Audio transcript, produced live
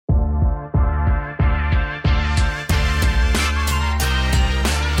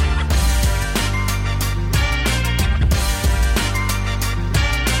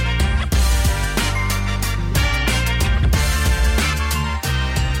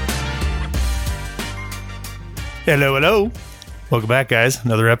Hello, hello. Welcome back, guys.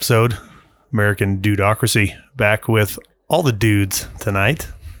 Another episode, American Dudocracy. Back with all the dudes tonight.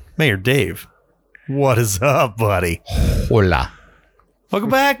 Mayor Dave, what is up, buddy? Hola. Welcome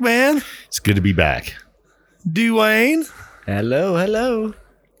back, man. It's good to be back. Dwayne. Hello.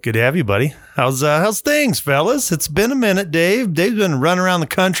 Good to have you, buddy. How's things, fellas? It's been a minute, Dave. Dave's been running around the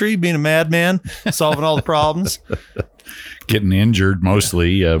country, being a madman, solving all the problems. Getting injured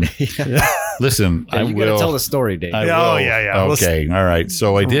mostly. Listen, Yeah, you gotta tell the story, Dave. I Oh, will. yeah. Okay, all right.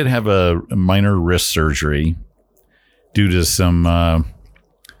 So I did have a minor wrist surgery due to some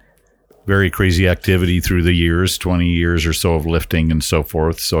very crazy activity through the years, 20 years or so of lifting and so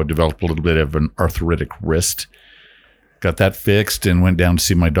forth. So I developed a little bit of an arthritic wrist. Got that fixed and went down to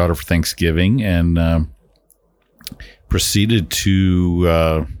see my daughter for Thanksgiving and proceeded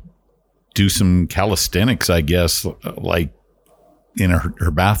to do some calisthenics, I guess, like in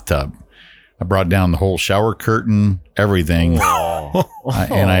her bathtub. I brought down the whole shower curtain, everything,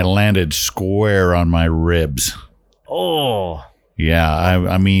 and I landed square on my ribs. Oh. Yeah,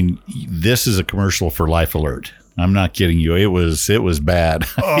 I mean, this is a commercial for Life Alert. I'm not kidding you. It was bad.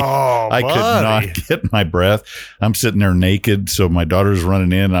 Oh, I could not get my breath. I'm sitting there naked, so my daughter's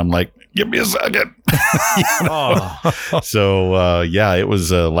running in. And I'm like, give me a second. So, it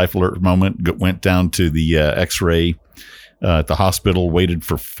was a Life Alert moment. Went down to the X-ray at the hospital, waited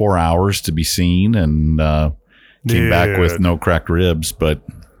for 4 hours to be seen, and came back with no cracked ribs. But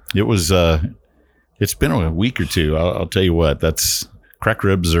it was, it's been a week or two. I'll tell you what, that's cracked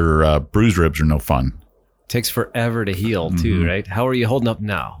ribs or bruised ribs are no fun. Takes forever to heal too, right? How are you holding up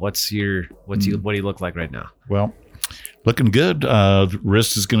now? What do you look like right now? Well, looking good. The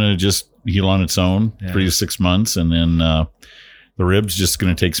wrist is going to just heal on its own, 3 to 6 months. And then the ribs just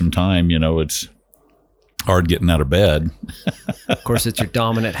going to take some time. You know, it's hard getting out of bed. Of course, it's your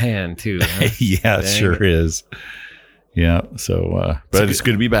dominant hand too. Huh? Yeah, it sure is. Yeah. So, but it's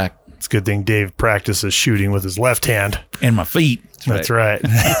good to be back. It's a good thing Dave practices shooting with his left hand. And my feet. That's right.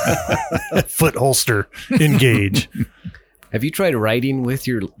 Foot holster, engage. Have you tried writing with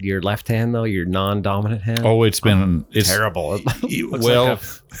your left hand though? Your non-dominant hand? Oh, it's terrible. It looks well, like a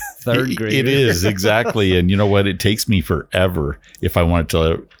third grade. It is exactly. And you know what? It takes me forever if I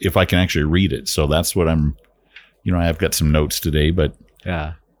can actually read it. So that's what I've got some notes today, but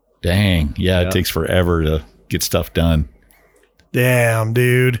dang. Yeah. It takes forever to get stuff done. Damn,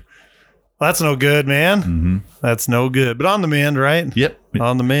 dude. That's no good, man. Mm-hmm. That's no good. But on the mend, right? Yep.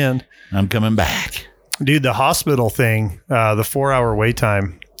 On the mend. I'm coming back. Dude, the hospital thing, the 4-hour wait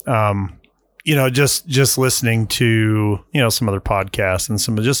time, just listening to, some other podcasts and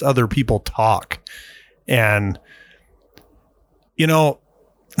some just other people talk. And, tinfoil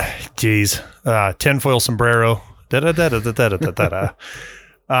sombrero.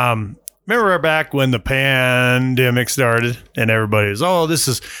 Remember back when the pandemic started and everybody was, this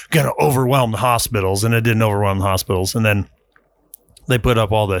is going to overwhelm the hospitals, and it didn't overwhelm the hospitals. And then they put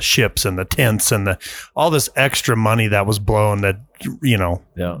up all the ships and the tents and all this extra money that was blown that,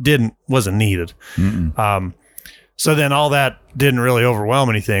 wasn't needed. So then all that didn't really overwhelm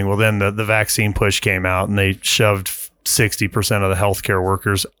anything. Well, then the vaccine push came out and they shoved 60% of the healthcare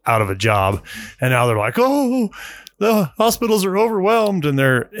workers out of a job. And now they're like, the hospitals are overwhelmed, and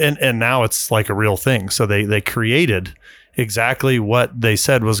and now it's like a real thing. So they created exactly what they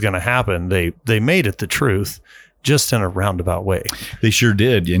said was going to happen. They made it the truth, just in a roundabout way. They sure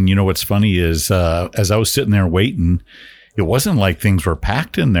did. And you know what's funny is as I was sitting there waiting, it wasn't like things were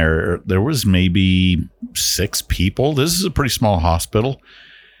packed in there. There was maybe 6 people. This is a pretty small hospital,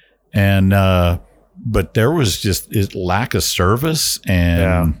 and but there was just lack of service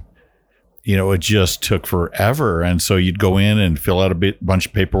and. It just took forever. And so you'd go in and fill out a bunch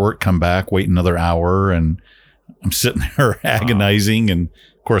of paperwork, come back, wait another hour. And I'm sitting there agonizing and,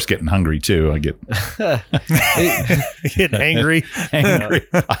 of course, getting hungry, too. I get angry.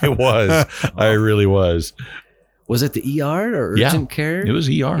 I was. I really was. Was it the ER or urgent care? It was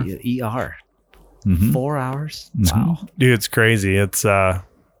ER. ER. Mm-hmm. 4 hours? Mm-hmm. Wow. Dude, it's crazy. It's, and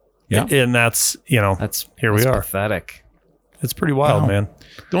that's, here we are. Pathetic. It's pretty wild, man.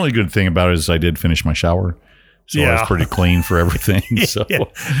 The only good thing about it is I did finish my shower. So I was pretty clean for everything. So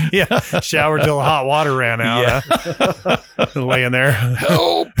showered till the hot water ran out. Laying there.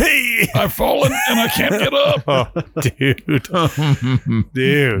 Help! Hey, I've fallen and I can't get up.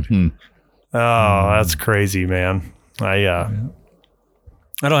 Dude. Oh, that's crazy, man. I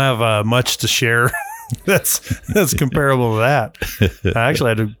don't have much to share. That's comparable to that. I actually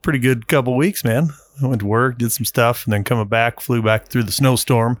had a pretty good couple weeks, man. I went to work, did some stuff, and then coming back, flew back through the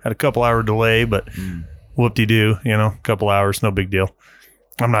snowstorm. Had a couple hour delay, but whoop-de-doo, a couple hours, no big deal.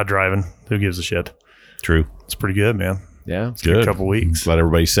 I'm not driving. Who gives a shit? True. It's pretty good, man. Yeah. It's been a couple weeks. Glad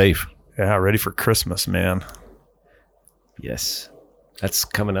everybody's safe. Yeah, ready for Christmas, man. Yes. That's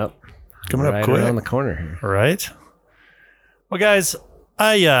coming up. Coming up Right quick. around the corner here. All right. Well, guys,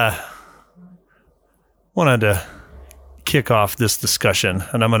 I wanted to kick off this discussion,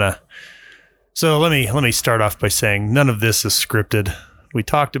 and I'm gonna. So let me start off by saying none of this is scripted. We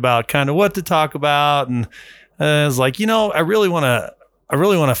talked about kind of what to talk about, and I was like, I really want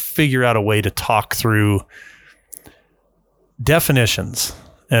to figure out a way to talk through definitions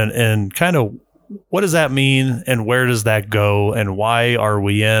and kind of what does that mean and where does that go and why are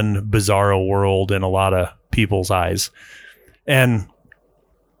we in bizarro world in a lot of people's eyes. And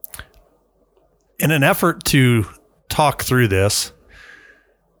in an effort to talk through this,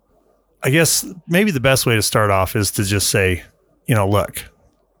 I guess maybe the best way to start off is to just say, look,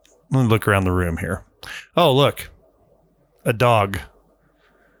 let me look around the room here. Oh, look, a dog.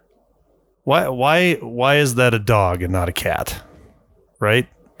 Why is that a dog and not a cat? Right?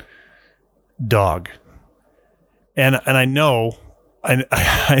 Dog. And I know,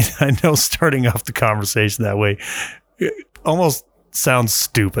 I know starting off the conversation that way it almost sounds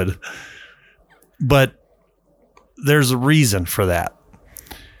stupid, but there's a reason for that.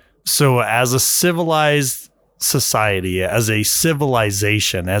 So as a civilized society, as a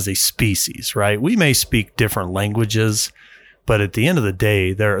civilization, as a species, right? We may speak different languages, but at the end of the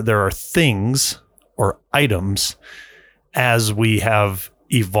day, there are things or items as we have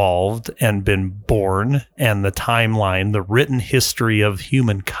evolved and been born and the timeline, the written history of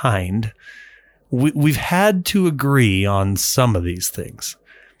humankind, we've had to agree on some of these things,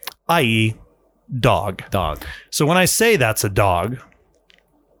 i.e. dog. So when I say that's a dog,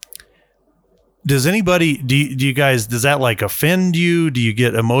 does anybody, do you guys, does that like offend you? Do you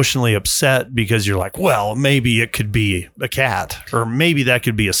get emotionally upset because you're like, well, maybe it could be a cat or maybe that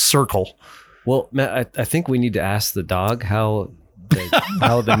could be a circle? Well, Matt, I think we need to ask the dog how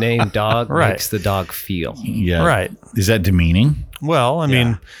the name dog Right. makes the dog feel. Yeah. Right. Is that demeaning? Well, I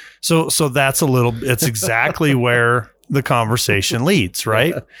mean, so that's it's exactly where the conversation leads,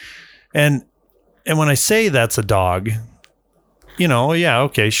 right? And when I say that's a dog,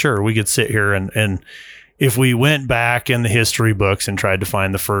 okay, sure, we could sit here and if we went back in the history books and tried to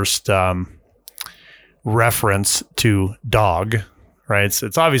find the first reference to dog, right?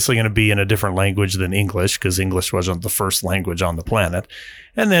 It's obviously going to be in a different language than English because English wasn't the first language on the planet.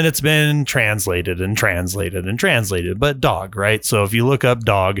 And then it's been translated and translated and translated, but dog, right? So if you look up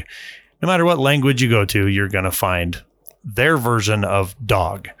dog, no matter what language you go to, you're going to find their version of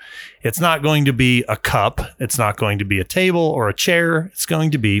dog. It's not going to be a cup. It's not going to be a table or a chair. It's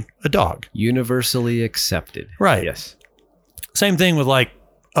going to be a dog. Universally accepted. Right. Yes. Same thing with like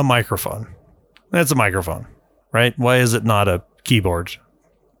a microphone. That's a microphone, right? Why is it not a keyboard?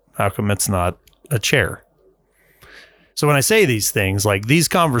 How come it's not a chair? So when I say these things, like these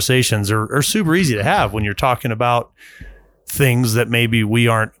conversations are super easy to have when you're talking about things that maybe we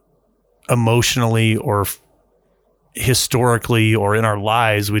aren't emotionally or historically or in our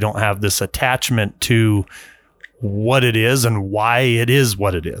lives, we don't have this attachment to what it is and why it is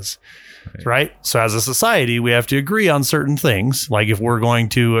what it is. Right. So as a society, we have to agree on certain things. Like if we're going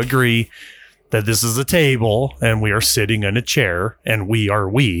to agree that this is a table and we are sitting in a chair and we are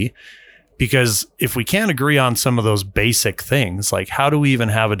we, because if we can't agree on some of those basic things, like how do we even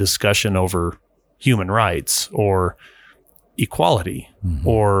have a discussion over human rights or equality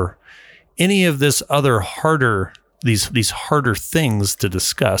or any of this other harder, these harder things to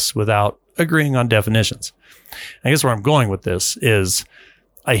discuss without agreeing on definitions? I guess where I'm going with this is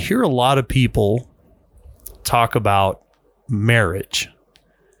I hear a lot of people talk about marriage.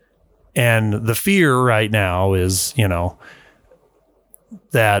 And the fear right now is,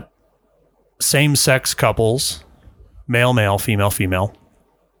 that same-sex couples, male, female,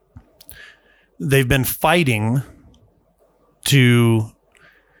 they've been fighting to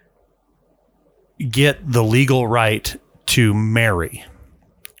get the legal right to marry,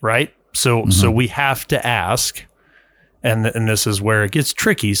 right? So we have to ask, and this is where it gets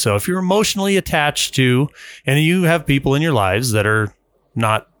tricky. So if you're emotionally attached to, and you have people in your lives that are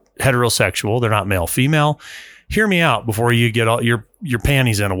not heterosexual, they're not male, female, hear me out before you get all your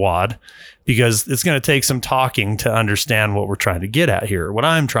panties in a wad, because it's going to take some talking to understand what we're trying to get at here, what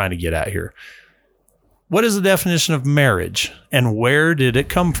I'm trying to get at here. What is the definition of marriage and where did it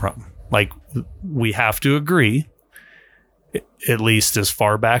come from? Like, we have to agree, at least as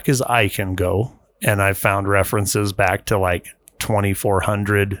far back as I can go. And I've found references back to like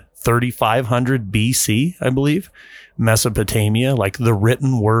 2400, 3500 BC, I believe, Mesopotamia, like the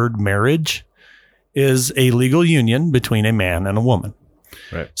written word marriage is a legal union between a man and a woman.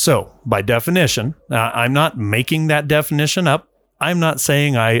 Right. So by definition, I'm not making that definition up. I'm not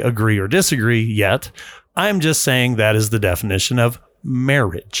saying I agree or disagree yet. I'm just saying that is the definition of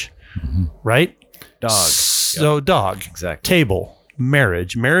marriage, right? Dog. So dog, Exactly. table,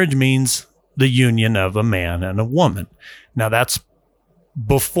 marriage. Marriage means the union of a man and a woman. Now that's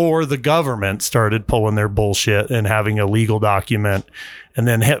before the government started pulling their bullshit and having a legal document and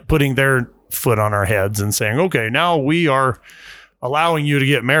then putting their foot on our heads and saying, okay, now we are allowing you to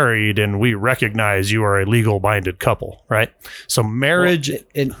get married and we recognize you are a legal binded couple, right? So marriage. Well,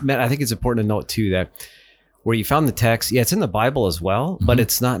 and Matt, I think it's important to note too that where you found the text, yeah, it's in the Bible as well, but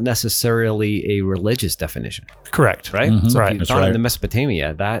it's not necessarily a religious definition, Correct. right? Mhm. So Right. if you That's found it right. in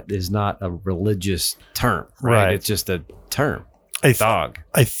Mesopotamia, that is not a religious term, right? Right. It's just a term. I, Dog.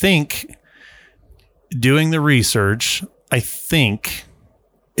 I think doing the research, I think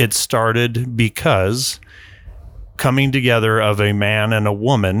it started because coming together of a man and a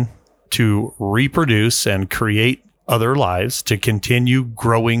woman to reproduce and create other lives to continue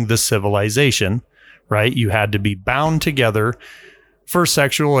growing the civilization, right? You had to be bound together for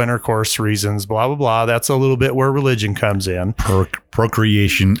sexual intercourse reasons, blah, blah, blah. That's a little bit where religion comes in.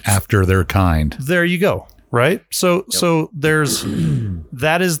 Procreation after their kind. There you go. Right. So there's,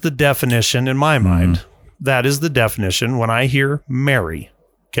 that is the definition in my mind. That is the definition when I hear marry.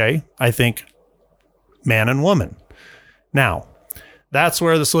 Okay. I think man and woman. Now, that's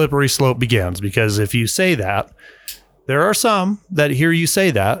where the slippery slope begins, because if you say that, there are some that hear you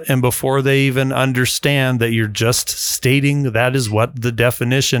say that, and before they even understand that you're just stating that is what the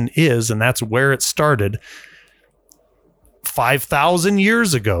definition is, and that's where it started 5,000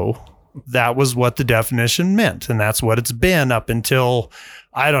 years ago, that was what the definition meant. And that's what it's been up until,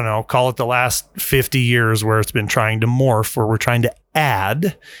 I don't know, call it the last 50 years, where it's been trying to morph, where we're trying to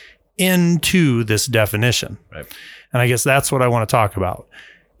add into this definition. Right. And I guess that's what I want to talk about.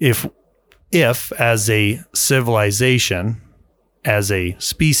 If as a civilization, as a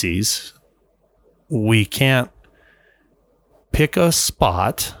species, we can't pick a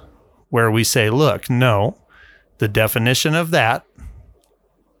spot where we say, look, no, the definition of that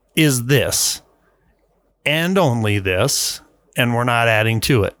is this and only this, and we're not adding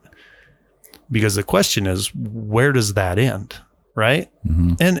to it. Because the question is, where does that end? Right?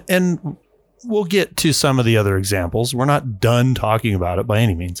 And we'll get to some of the other examples. We're not done talking about it by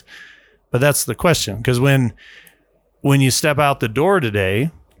any means. But that's the question. Because when you step out the door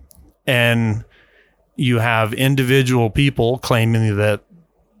today and you have individual people claiming that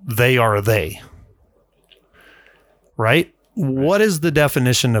they are they, right? What is the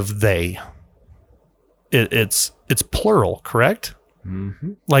definition of they? It's plural, correct?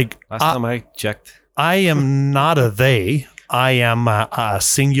 Mm-hmm. Like Last time I checked. I am not a they. I am a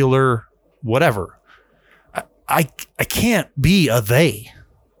singular whatever. I can't be a they.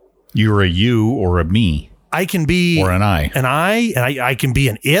 You're a you or a me I can be or an I. an I can be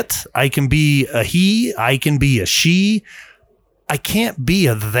an it. I can be a he. I can be a she. I can't be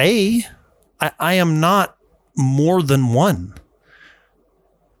a they. I am not more than one.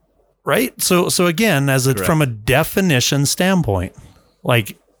 Right? So again, from a definition standpoint,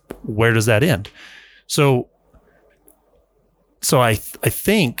 like, where does that end? So I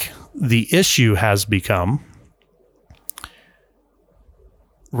think the issue has become,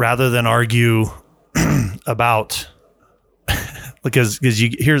 rather than argue about, because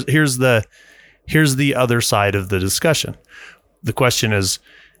here's the other side of the discussion. The question is,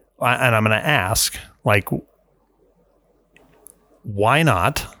 and I'm going to ask, like, why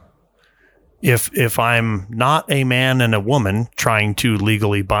not? If I'm not a man and a woman trying to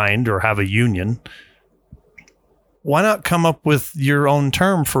legally bind or have a union, why not come up with your own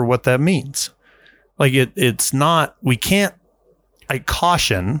term for what that means? Like, it's not, we can't, I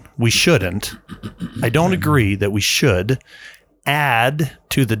caution, we shouldn't. I don't agree that we should add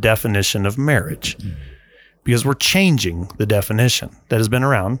to the definition of marriage, because we're changing the definition that has been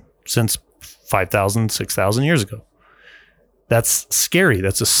around since 5,000, 6,000 years ago. That's scary.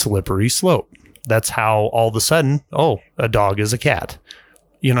 That's a slippery slope. That's how all of a sudden, a dog is a cat.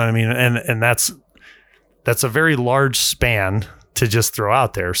 You know what I mean? And that's a very large span to just throw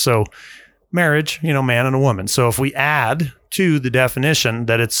out there. So marriage, man and a woman. So if we add to the definition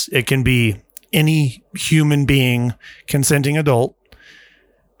that it can be any human being, consenting adult,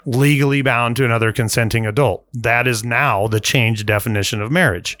 legally bound to another consenting adult, that is now the changed definition of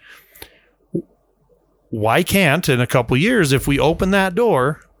marriage. Why can't, in a couple of years, if we open that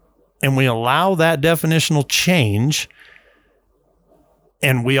door and we allow that definitional change,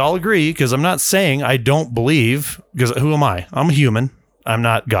 and we all agree, because I'm not saying I don't believe, because who am I? I'm a human. I'm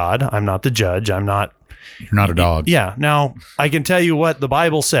not God. I'm not the judge. I'm not You're not a dog. Yeah. Now, I can tell you what the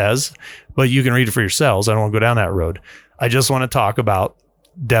Bible says, but you can read it for yourselves. I don't want to go down that road. I just want to talk about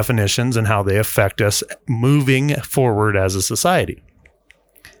definitions and how they affect us moving forward as a society.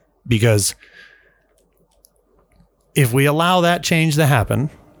 Because if we allow that change to happen,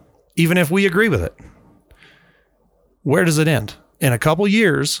 even if we agree with it, where does it end? In a couple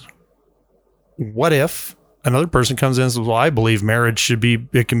years, what if another person comes in and says, well, I believe marriage should be,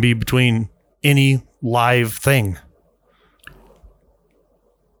 it can be between any live thing.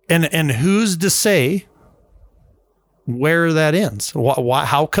 And who's to say where that ends?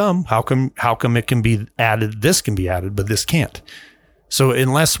 How come it can be added? This can be added, but this can't. So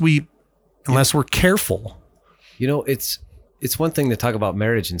unless we're careful, it's one thing to talk about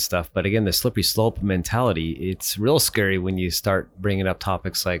marriage and stuff, but again, the slippery slope mentality, it's real scary when you start bringing up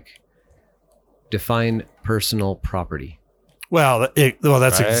topics like define personal property. Well,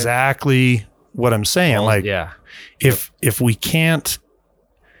 that's right? Exactly what I'm saying. Well, yeah. If we can't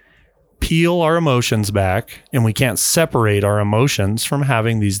peel our emotions back and we can't separate our emotions from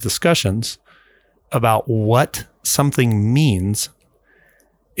having these discussions about what something means,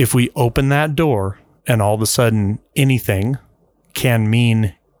 if we open that door and all of a sudden anything can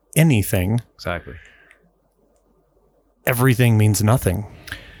mean anything. Exactly. Everything means nothing.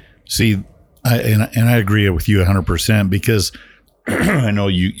 See, I agree with you 100% because I know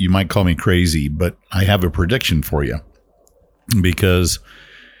you might call me crazy, but I have a prediction for you. Because,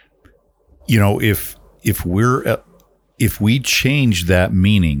 if we change that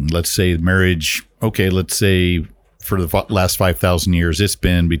meaning, let's say marriage, okay, let's say for the last 5,000 years, it's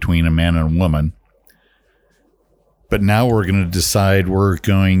been between a man and a woman. But now we're going to decide we're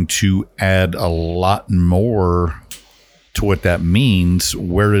going to add a lot more to what that means.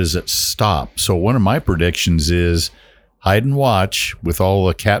 Where does it stop? So one of my predictions is hide and watch with all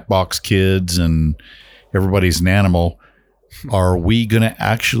the cat box kids and everybody's an animal. Are we going to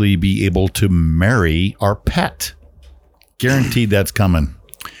actually be able to marry our pet? Guaranteed that's coming.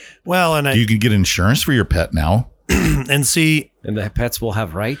 Well, and you can get insurance for your pet now. And see, and the pets will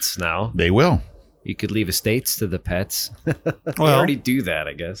have rights now. They will. You could leave estates to the pets. They well, already do that,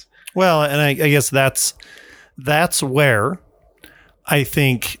 I guess. Well, and I guess that's where I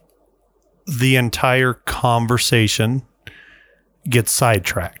think the entire conversation gets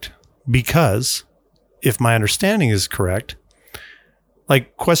sidetracked. Because if my understanding is correct,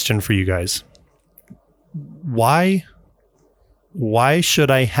 like, question for you guys. Why should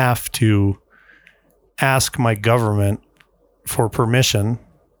I have to ask my government for permission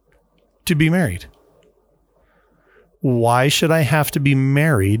to be married? Why should I have to be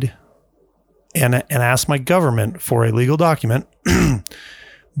married and ask my government for a legal document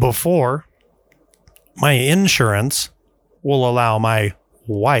before my insurance will allow my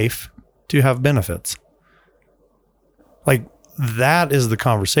wife to have benefits? Like, that is the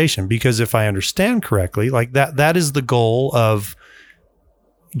conversation, because if I understand correctly, like that is the goal of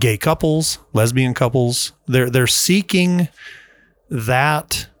gay couples, lesbian couples. They're seeking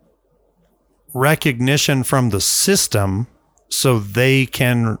that recognition from the system so they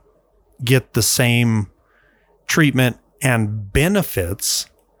can get the same treatment and benefits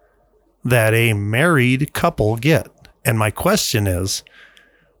that a married couple get. And my question is,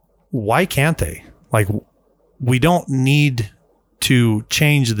 why can't they? Like, we don't need to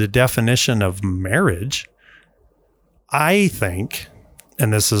change the definition of marriage. I think,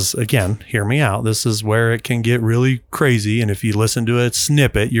 and this is, again, hear me out, this is where it can get really crazy. And if you listen to a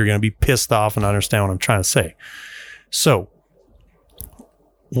snippet, you're going to be pissed off and understand what I'm trying to say. So,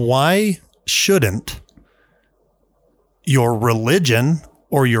 why shouldn't your religion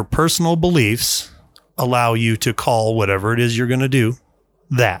or your personal beliefs allow you to call whatever it is you're going to do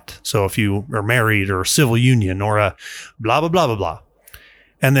that? So if you are married or a civil union or a blah, blah, blah, blah, blah.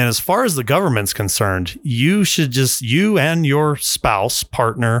 And then as far as the government's concerned, you should just, you and your spouse,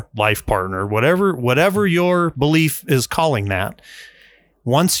 partner, life partner, whatever your belief is calling that,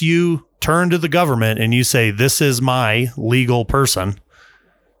 once you turn to the government and you say, this is my legal person,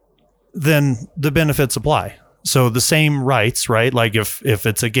 then the benefits apply. So the same rights, right? Like if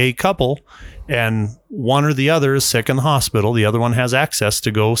it's a gay couple and one or the other is sick in the hospital, the other one has access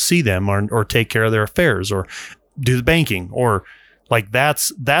to go see them or take care of their affairs or do the banking, or like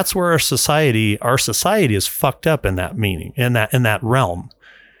that's where our society is fucked up in that meaning, in that realm.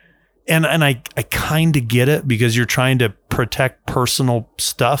 And I kind of get it, because you're trying to protect personal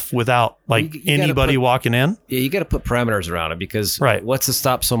stuff without anybody walking in. Yeah, you got to put parameters around it, because right. What's to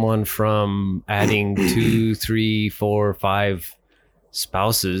stop someone from adding 2, 3, 4, 5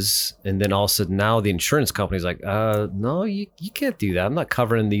 spouses, and then all of a sudden now the insurance company's like, no, you can't do that. I'm not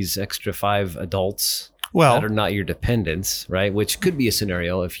covering these extra 5 adults. Well, that are not your dependents, right? Which could be a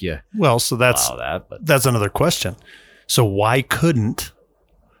scenario if you well, so that's allow that. But that's another question. So why couldn't?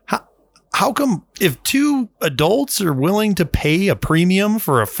 How come if two adults are willing to pay a premium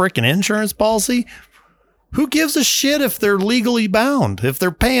for a freaking insurance policy? Who gives a shit if they're legally bound? If they're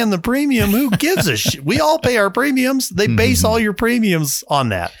paying the premium, who gives a shit? We all pay our premiums. They base all your premiums on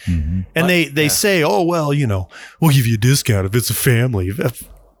that. And they say, oh, well, you know, we'll give you a discount if it's a family.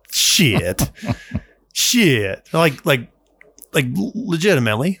 Shit. Shit. Like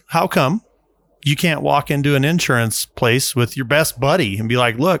legitimately, how come you can't walk into an insurance place with your best buddy and be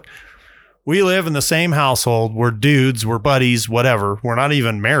like, look, we live in the same household. We're dudes, we're buddies, whatever. We're not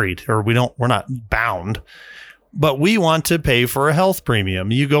even married or we're not bound, but we want to pay for a health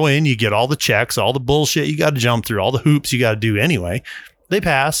premium. You go in, you get all the checks, all the bullshit you got to jump through, all the hoops you got to do anyway. They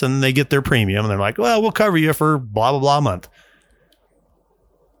pass and they get their premium and they're like, well, we'll cover you for blah, blah, blah a month.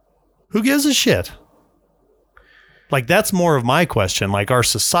 Who gives a shit? Like, that's more of my question. Like, our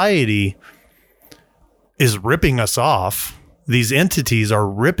society is ripping us off. These entities are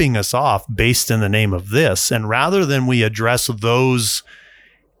ripping us off based in the name of this. And rather than we address those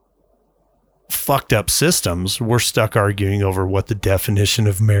fucked up systems, we're stuck arguing over what the definition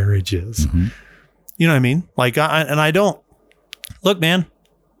of marriage is. Mm-hmm. You know what I mean? Like, I don't look, man,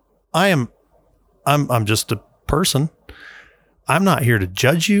 I'm just a person. I'm not here to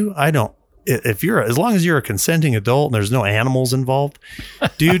judge you. As long as you're a consenting adult and there's no animals involved,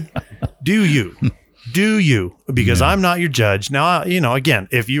 dude, do you, because I'm not your judge. Now, you know, again,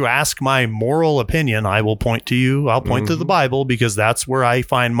 if you ask my moral opinion, I will point to you. I'll point to the Bible because that's where I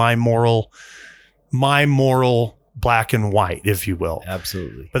find my moral black and white, if you will.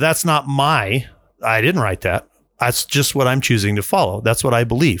 Absolutely. But that's not I didn't write that. That's just what I'm choosing to follow. That's what I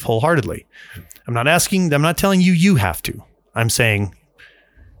believe wholeheartely. I'm not telling you have to. I'm saying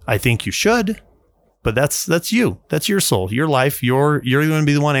I think you should. But that's you. That's your soul, your life. You're going to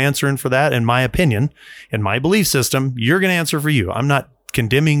be the one answering for that. In my opinion, in my belief system, you're going to answer for you. I'm not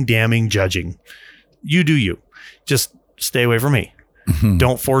condemning, damning, judging. You do you. Just stay away from me.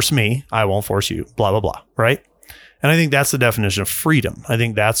 Don't force me. I won't force you. Blah, blah, blah. Right? And I think that's the definition of freedom. I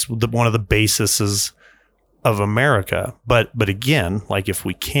think that's one of the bases of America. But again, like, if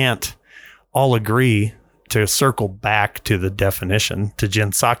we can't all agree to circle back to the definition, to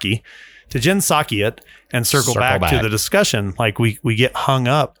Gensaki it and circle back to the discussion. Like, we get hung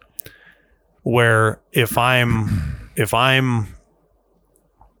up where if I'm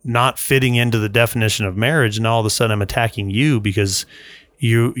not fitting into the definition of marriage and all of a sudden I'm attacking you because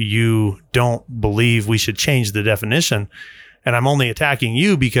you don't believe we should change the definition, and I'm only attacking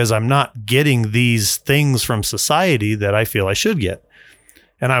you because I'm not getting these things from society that I feel I should get.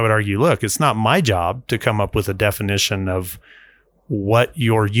 And I would argue, look, it's not my job to come up with a definition of what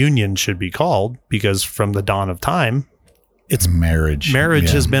your union should be called, because from the dawn of time, it's marriage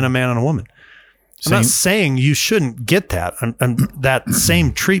has been a man and a woman. I'm not saying you shouldn't get that that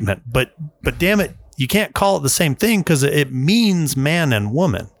same treatment, but damn it, you can't call it the same thing because it means man and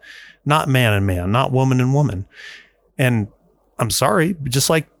woman, not man and man, not woman and woman. And I'm sorry, but just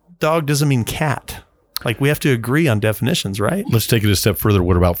like dog doesn't mean cat. Like, we have to agree on definitions, right? Let's take it a step further.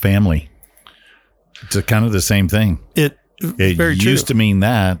 What about family? It's kind of the same thing. It used to mean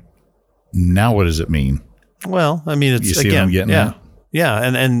that. Now what does it mean? Well, I mean, it's, you see again, what I'm getting at? Yeah.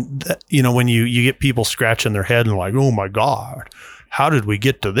 And you know, when you get people scratching their head and like, oh my God, how did we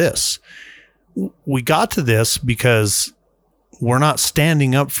get to this? We got to this because we're not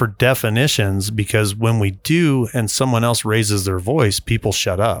standing up for definitions, because when we do and someone else raises their voice, people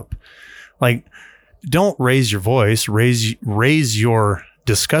shut up. Like, don't raise your voice, raise your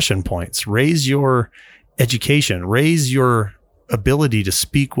discussion points, raise your education, raise your ability to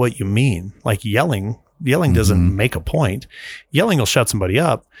speak what you mean. Like, yelling doesn't make a point. Yelling will shut somebody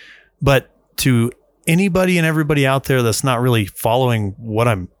up. But to anybody and everybody out there that's not really following what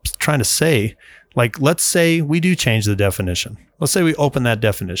I'm trying to say, like, let's say we do change the definition. Let's say we open that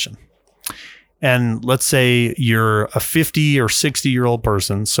definition. And let's say you're a 50 or 60-year-old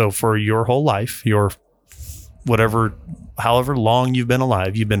person. So for your whole life, however long you've been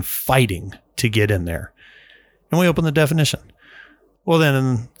alive, you've been fighting to get in there. And we open the definition. Well,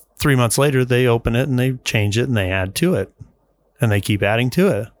 then 3 months later, they open it and they change it and they add to it. And they keep adding to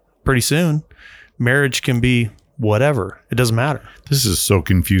it. Pretty soon, marriage can be whatever. It doesn't matter. This is so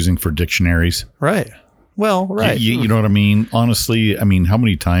confusing for dictionaries. Right. Well, right. You know what I mean? Honestly, I mean, how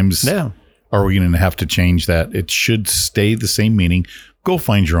many times are we going to have to change that? It should stay the same meaning. Go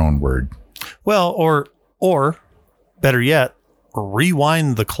find your own word. Well, or better yet,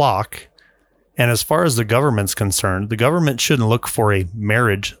 rewind the clock And as far as the government's concerned, the government shouldn't look for a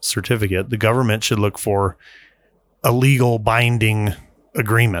marriage certificate. The government should look for a legal binding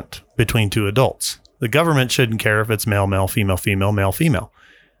agreement between two adults. The government shouldn't care if it's male, male, female, female, male, female.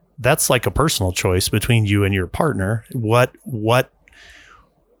 That's like a personal choice between you and your partner. What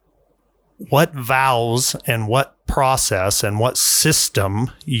vows and what process and what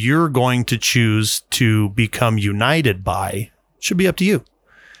system you're going to choose to become united by should be up to you.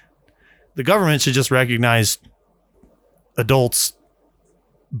 The government should just recognize adults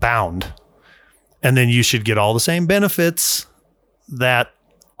bound, and then you should get all the same benefits that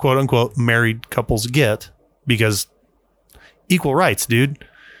quote unquote married couples get, because equal rights, dude.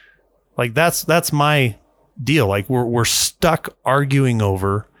 Like that's my deal. Like we're stuck arguing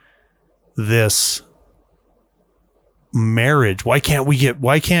over this marriage. Why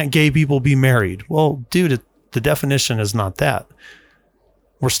can't gay people be married? Well, dude, the definition is not that.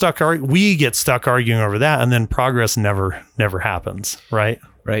 We get stuck arguing over that, and then progress never happens, right?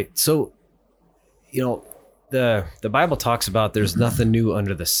 Right. So, the Bible talks about there's nothing new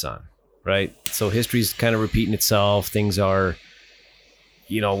under the sun, right? So history's kind of repeating itself. Things are,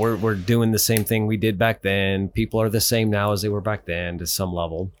 we're doing the same thing we did back then. People are the same now as they were back then to some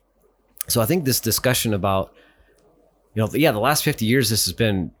level. So I think this discussion about, the last 50 years, this has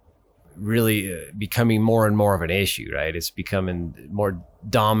been really becoming more and more of an issue, right? It's becoming more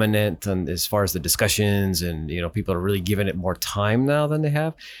dominant as far as the discussions, and people are really giving it more time now than they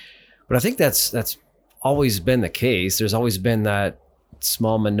have. But I think that's always been the case. There's always been that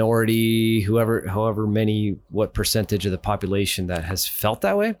small minority, what percentage of the population that has felt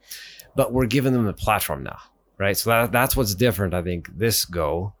that way, but we're giving them a platform now, right? So that's what's different. I think this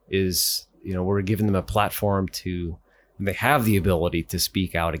go is, we're giving them a platform and they have the ability to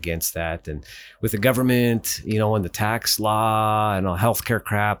speak out against that. And with the government, and the tax law and all healthcare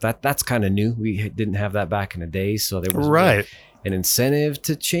crap, that's kind of new. We didn't have that back in the day. So there was right. An incentive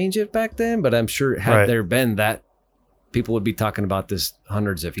to change it back then. But I'm sure had there been that, people would be talking about this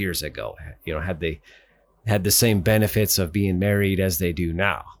hundreds of years ago, had they had the same benefits of being married as they do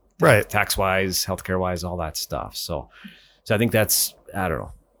now. Right. Tax wise, healthcare wise, all that stuff. So I think that's, I don't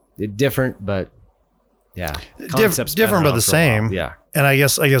know, different, but yeah, different but the same. Yeah. And I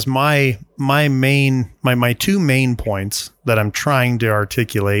guess my two main points that I'm trying to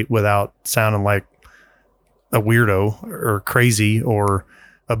articulate without sounding like a weirdo or crazy or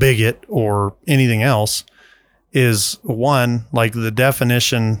a bigot or anything else is, one, like the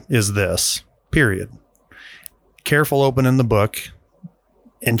definition is this, period. Careful opening the book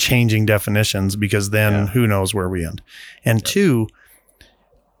and changing definitions, because then who knows where we end. And two,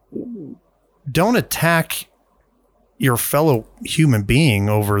 don't attack your fellow human being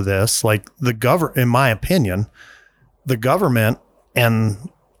over this. Like in my opinion, the government and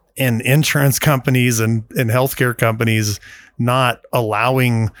insurance companies and healthcare companies not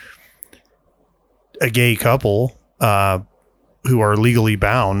allowing a gay couple who are legally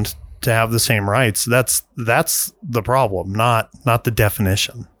bound to have the same rights. That's the problem, not the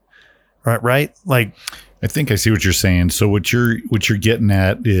definition. Right? Like, I think I see what you're saying. So what you're getting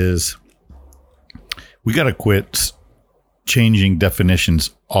at is we got to quit changing definitions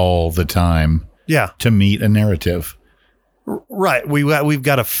all the time. Yeah. To meet a narrative. Right. We've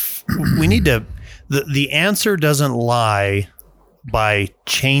got we need to, the answer doesn't lie by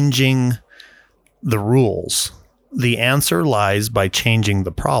changing the rules. The answer lies by changing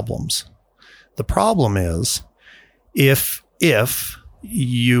the problems. The problem is if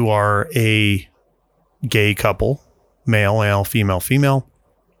you are a gay couple, male, female, female,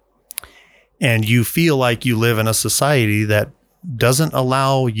 and you feel like you live in a society that doesn't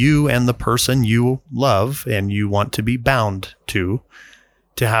allow you and the person you love and you want to be bound to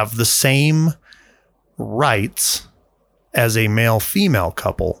have the same rights as a male-female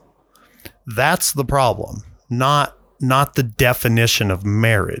couple, that's the problem, not the definition of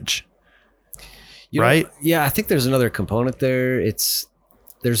marriage. Right? Yeah, I think there's another component there.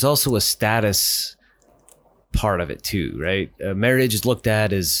 There's also a status part of it too, right? Marriage is looked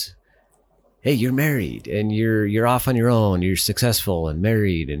at as, hey, you're married and you're off on your own, you're successful and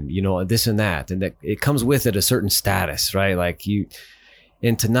married and this and that, and that it comes with it a certain status, right? Like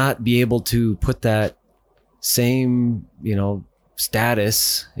and to not be able to put that same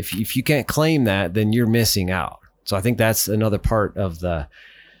status, if you can't claim that, then you're missing out. So I think that's another part of the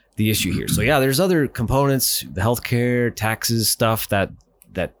issue here. So yeah, there's other components, the healthcare, taxes, stuff that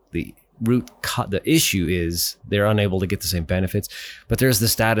the issue is they're unable to get the same benefits, but there's the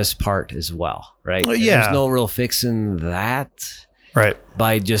status part as well, right? Well, yeah. There's no real fixing that, right?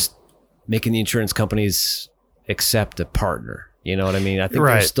 By just making the insurance companies accept a partner. You know what I mean? I think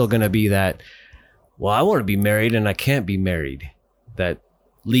there's still going to be that well, I want to be married and I can't be married that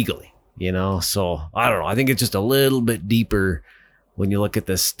legally, So I don't know. I think it's just a little bit deeper when you look at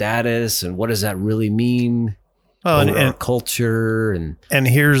the status and what does that really mean? And culture and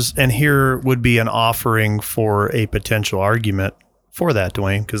here would be an offering for a potential argument for that,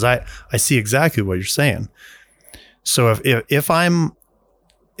 Dwayne, because I see exactly what you're saying. So if I'm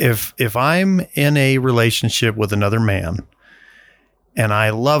in a relationship with another man and I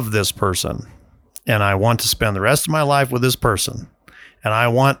love this person and I want to spend the rest of my life with this person and I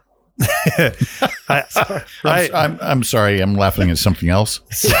want I'm sorry. I'm laughing at something else.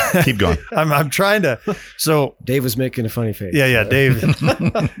 Keep going. I'm trying to. So Dave was making a funny face. Yeah, Dave.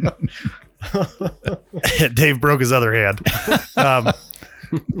 Dave broke his other hand.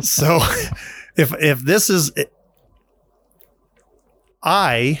 So if this is,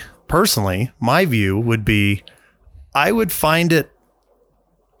 I personally, my view would be, I would find it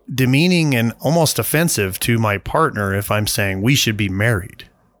demeaning and almost offensive to my partner if I'm saying we should be married.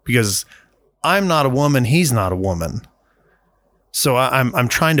 Because I'm not a woman, he's not a woman. So I'm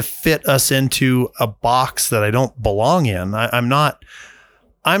trying to fit us into a box that I don't belong in. I'm not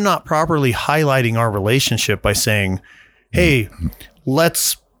properly highlighting our relationship by saying, hey,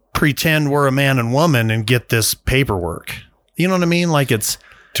 let's pretend we're a man and woman and get this paperwork. You know what I mean? Like it's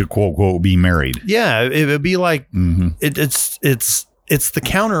to quote, quote, be married. Yeah. It would be like, it's the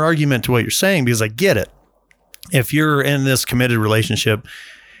counter argument to what you're saying, because I get it. If you're in this committed relationship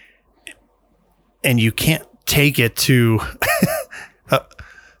and you can't take it to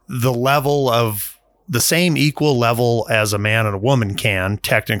the level of the same equal level as a man and a woman can,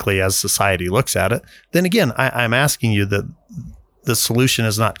 technically, as society looks at it, then again, I'm asking you that the solution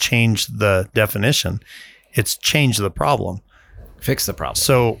is not change the definition. It's change the problem. Fix the problem.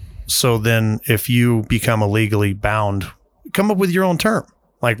 So then if you become illegally bound, come up with your own term.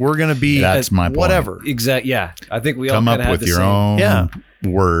 Like we're going to be that's my point. Whatever. Exactly. Yeah. I think we come all up with your same. own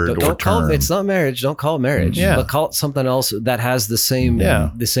word don't or call term. It's not marriage. Don't call it marriage. Yeah. But call it something else that has the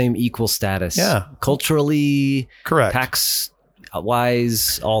same equal status. Yeah. Culturally, correct. Tax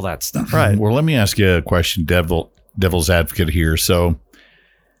wise, all that stuff. Right. Well, let me ask you a question, devil's advocate here. So,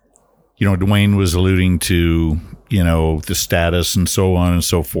 Dwayne was alluding to, the status and so on and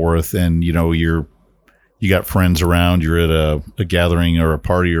so forth. And, you got friends around, you're at a gathering or a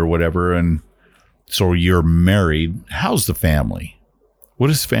party or whatever. And so you're married. How's the family? What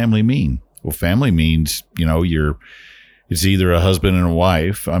does family mean? Well, family means, it's either a husband and a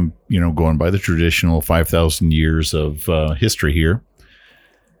wife. I'm, going by the traditional 5,000 years of history here.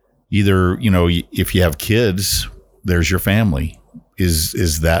 Either, if you have kids, there's your family.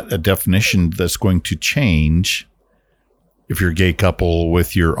 Is that a definition that's going to change if you're a gay couple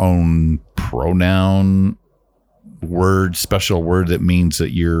with your own pronoun word, special word that means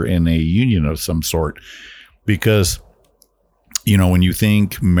that you're in a union of some sort? Because, when you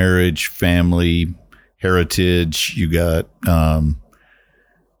think marriage, family, heritage, you got,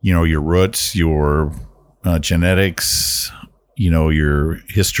 your roots, your genetics, your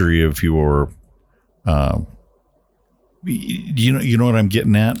history of your, you know what I'm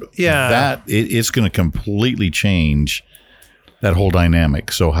getting at? Yeah. That it's going to completely change that whole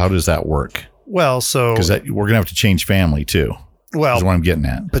dynamic. So how does that work? Well, so because we're going to have to change family too. Well, is what I'm getting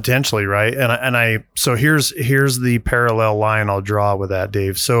at. Potentially, right? And I so here's the parallel line I'll draw with that,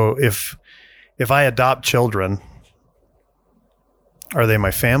 Dave. So if I adopt children, are they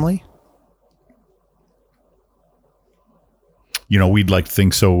my family? We'd like to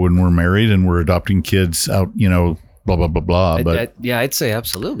think so when we're married and we're adopting kids out, blah, blah, blah, blah. But I'd say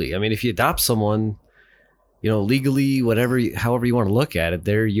absolutely. I mean, if you adopt someone, legally, however you want to look at it,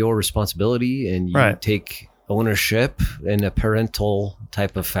 they're your responsibility and you take ownership in a parental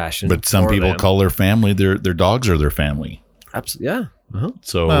type of fashion. But some people call their family, their dogs are their family. Absolutely. Yeah.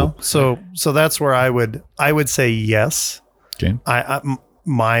 Uh-huh. So, so that's where I would say yes. Okay.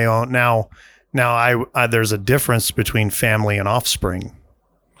 My own now I there's a difference between family and offspring,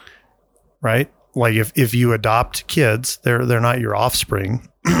 right? Like if you adopt kids, they're not your offspring.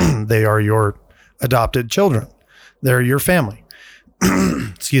 They are your adopted children. They're your family.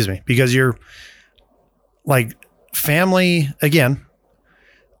 Excuse me. Because you're like family, again,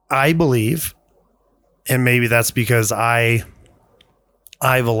 I believe, and maybe that's because I've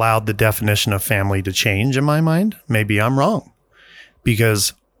allowed the definition of family to change in my mind. Maybe I'm wrong,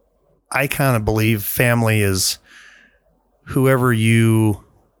 because I kind of believe family is whoever you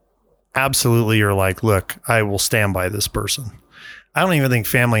absolutely are like, look, I will stand by this person. I don't even think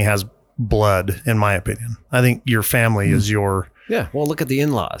family has blood, in my opinion. I think your family is your... Yeah, well, look at the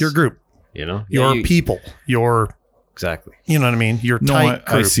in-laws. Your group. Your people. Your exactly. You know what I mean? Your No, tight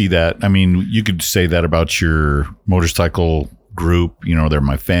I group. see that. I mean, you could say that about your motorcycle group. You know, they're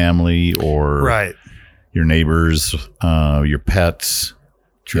my family or Right. your neighbors, your pets.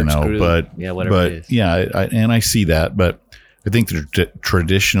 Church group, but yeah, whatever But it is. yeah, and I see that. But I think the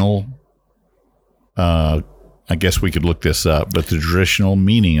traditional. I guess we could look this up, but the traditional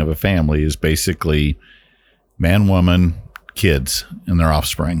meaning of a family is basically man, woman, kids, and their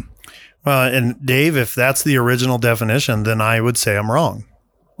offspring. And Dave, if that's the original definition, then I would say I'm wrong.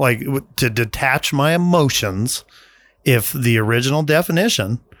 Like to detach my emotions, if the original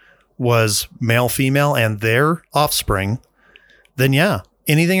definition was male, female, and their offspring, then yeah,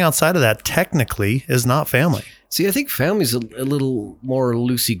 anything outside of that technically is not family. See, I think family's a little more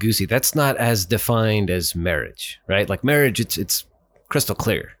loosey-goosey. That's not as defined as marriage, right? Like marriage, it's crystal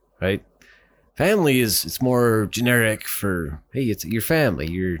clear, right? Family it's more generic for, hey, it's your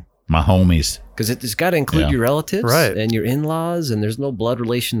family. My homies. Because it's got to include Yeah. your relatives Right. and your in-laws, and there's no blood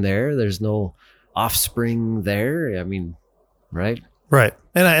relation there. There's no offspring there. I mean, right? Right.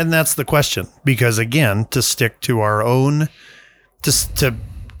 And that's the question, because again, to stick to our own,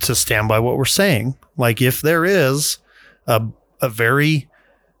 to stand by what we're saying, like if there is a very,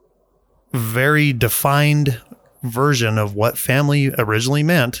 very defined version of what family originally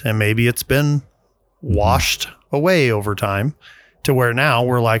meant, and maybe it's been washed away over time to where now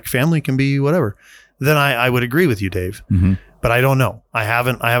we're like family can be whatever, then I would agree with you, Dave. Mm-hmm. But I don't know. I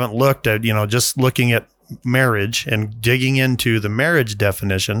haven't looked at, just looking at marriage and digging into the marriage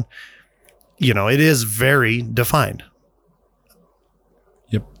definition, it is very defined.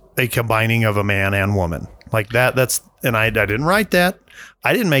 Yep. A combining of a man and woman like that. And I didn't write that.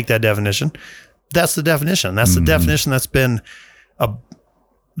 I didn't make that definition. That's the definition. That's the definition that's been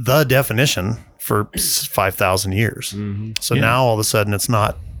the definition for 5,000 years. Mm-hmm. So now all of a sudden it's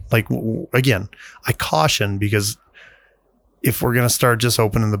not like, again, I caution, because if we're going to start just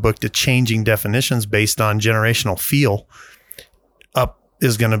opening the book to changing definitions based on generational feel, up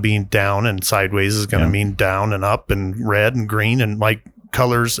is going to mean down and sideways is going to mean down and up and red and green and like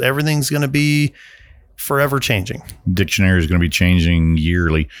colors. Everything's going to be forever changing. Dictionary is going to be changing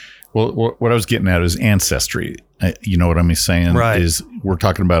yearly. Well, what I was getting at is ancestry. You know what I'm saying? Right. Is we're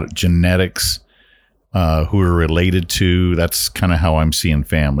talking about genetics, who are related to. That's kind of how I'm seeing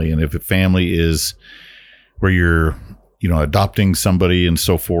family. And if a family is where you're, adopting somebody and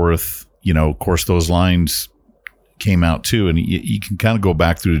so forth, of course, those lines came out too. And you can kind of go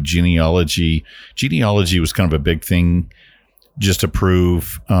back through the genealogy. Genealogy was kind of a big thing just to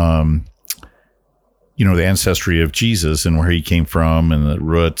prove, the ancestry of Jesus and where he came from and the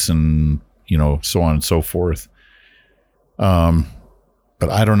roots and, so on and so forth. But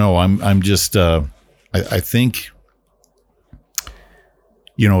I don't know. I'm just, I think,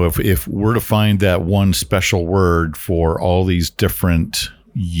 if we're to find that one special word for all these different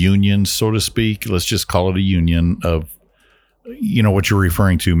unions, so to speak, let's just call it a union of, what you're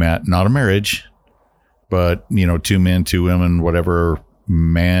referring to, Matt, not a marriage, but, 2 men, 2 women, whatever,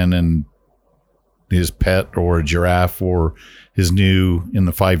 man and his pet or a giraffe or his new, in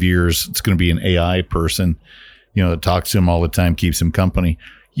the 5 years, it's going to be an AI person, that talks to him all the time, keeps him company.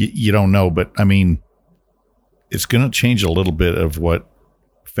 You don't know, but I mean, it's going to change a little bit of what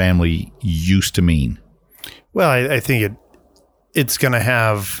family used to mean. Well, I think it's going to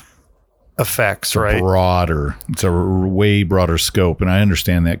have effects, right? It's a way broader scope. And I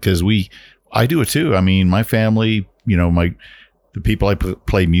understand that because I do it too. I mean, my family, the people I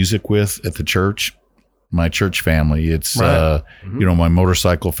play music with at the church, my church family, it's, right. My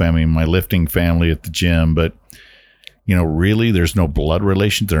motorcycle family, my lifting family at the gym, but really there's no blood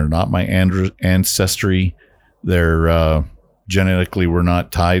relations. They're not my ancestry. They're, genetically we're not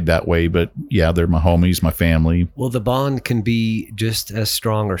tied that way, but yeah, they're my homies, my family. Well, the bond can be just as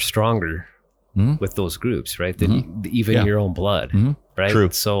strong or stronger with those groups, right? Than even your own blood, right?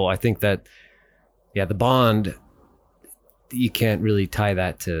 True. So I think that, the bond, you can't really tie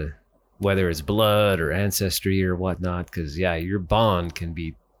that to whether it's blood or ancestry or whatnot, because your bond can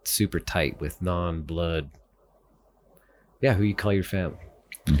be super tight with non-blood. Yeah, who you call your family.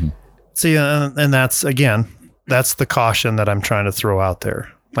 Mm-hmm. See, and that's the caution that I'm trying to throw out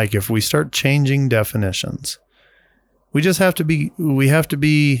there. Like if we start changing definitions, we have to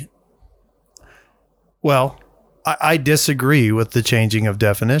be, well, I disagree with the changing of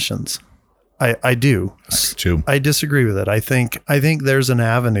definitions. I do. Too. I disagree with it. I think there's an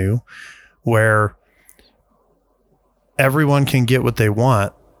avenue where everyone can get what they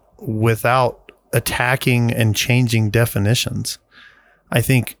want without attacking and changing definitions. I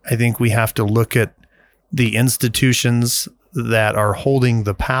think we have to look at the institutions that are holding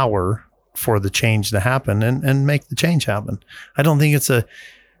the power for the change to happen and make the change happen. I don't think it's a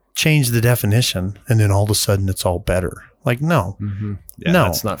change the definition and then all of a sudden it's all better. Like, no. Yeah, No.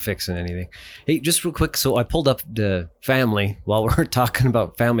 that's not fixing anything. Hey, just real quick. So I pulled up the family while we're talking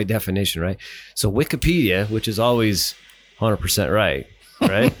about family definition, right? So Wikipedia, which is always 100% right?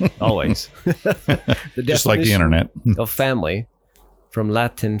 Always. The Just like the definition internet. of family, from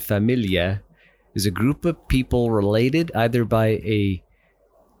Latin familia, is a group of people related either by a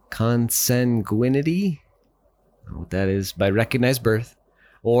consanguinity, I don't know what that is, by recognized birth,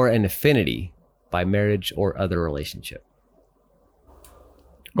 or an affinity by marriage or other relationship.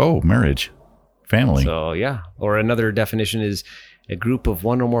 Oh, marriage, family. So yeah, or another definition is a group of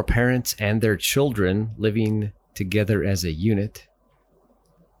one or more parents and their children living together as a unit,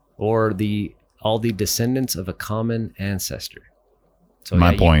 or all the descendants of a common ancestor. So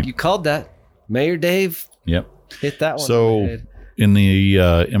My point. You called that. Mayor Dave Yep. hit that one. on the So, head. in the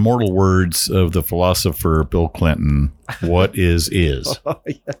immortal words of the philosopher Bill Clinton, what is is. Oh,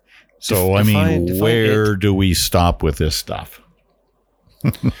 yeah. So, Define where do we stop with this stuff?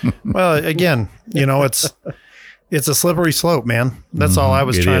 Well, again, it's a slippery slope, man. That's all I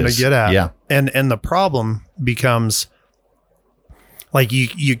was It trying is. to get at. Yeah. And the problem becomes like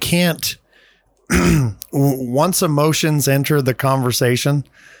you can't once emotions enter the conversation,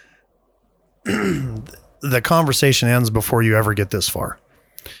 the conversation ends before you ever get this far.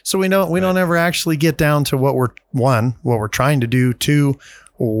 So we don't ever actually get down to what we're trying to do, two,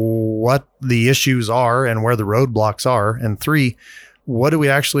 what the issues are and where the roadblocks are, and three, what do we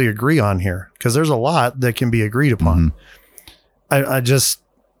actually agree on here? Because there's a lot that can be agreed upon.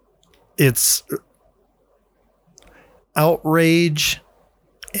 It's outrage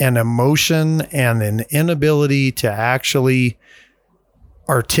and emotion and an inability to actually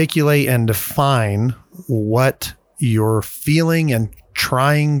articulate and define what you're feeling and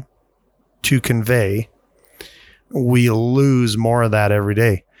trying to convey. We lose more of that every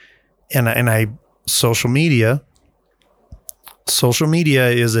day. Social media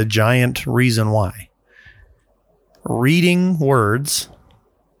is a giant reason why. Reading words,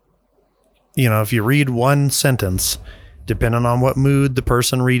 if you read one sentence, depending on what mood the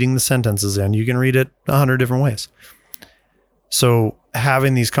person reading the sentence is in, you can read it 100 different ways. So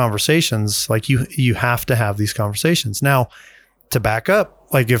having these conversations, like you have to have these conversations. Now, to back up,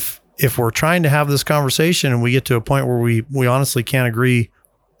 like if we're trying to have this conversation and we get to a point where we honestly can't agree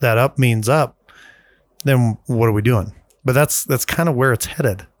that up means up, then what are we doing? But that's kind of where it's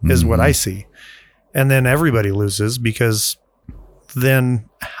headed, is what I see. And then everybody loses, because then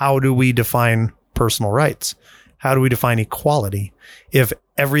how do we define personal rights? How do we define equality? If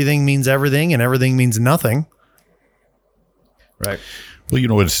everything means everything and everything means nothing. Right. Well,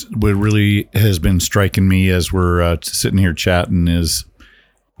 what really has been striking me as we're sitting here chatting is,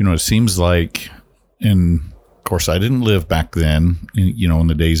 it seems like, and of course I didn't live back then, in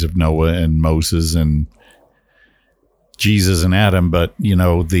the days of Noah and Moses and Jesus and Adam, but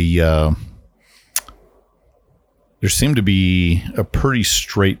there seemed to be a pretty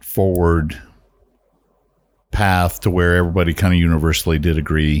straightforward path to where everybody kind of universally did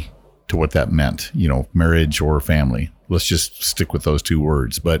agree to what that meant, marriage or family. Let's just stick with those two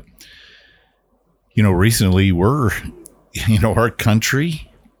words. But, recently we're, our country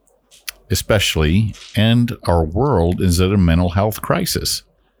especially, and our world is at a mental health crisis.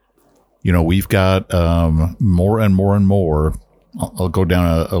 We've got more and more and more. I'll go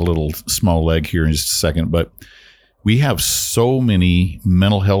down a little small leg here in just a second, but we have so many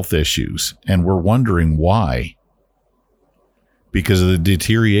mental health issues, and we're wondering why. Because of the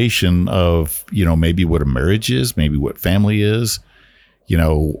deterioration of, maybe what a marriage is, maybe what family is,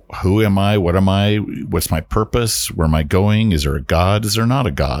 who am I? What am I? What's my purpose? Where am I going? Is there a God? Is there not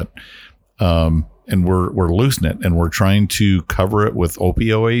a God? And we're losing it, and we're trying to cover it with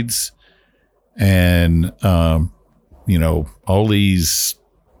opioids and, all these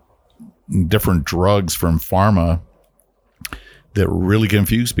different drugs from pharma that really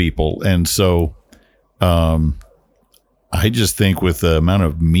confuse people. And so, I just think with the amount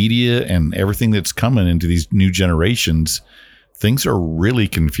of media and everything that's coming into these new generations, things are really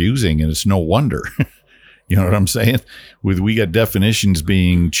confusing, and it's no wonder. You know what I'm saying? We got definitions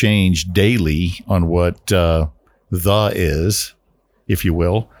being changed daily on what the is, if you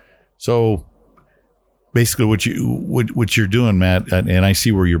will. So basically what you're doing, Matt, and I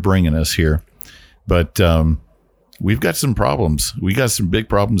see where you're bringing us here, but we've got some problems. We got some big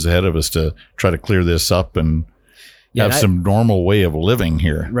problems ahead of us to try to clear this up and have some normal way of living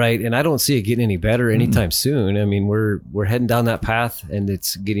here. Right. And I don't see it getting any better anytime soon. I mean, we're heading down that path, and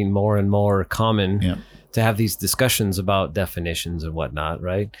it's getting more and more common to have these discussions about definitions and whatnot,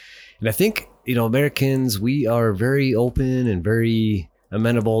 right? And I think, Americans, we are very open and very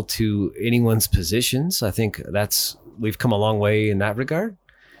amenable to anyone's positions. I think we've come a long way in that regard,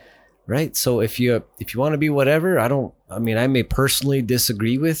 right? So if you want to be whatever, I may personally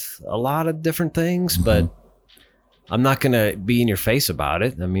disagree with a lot of different things, but I'm not going to be in your face about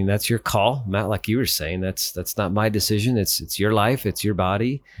it. I mean, that's your call, Matt, like you were saying. That's not my decision. It's your life, it's your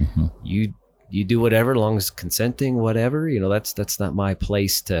body. You do whatever, as long as consenting, whatever. That's not my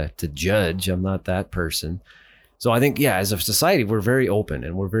place to judge. I'm not that person. So I think, as a society, we're very open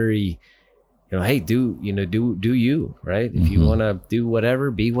and we're very, hey, do you, right? If you want to do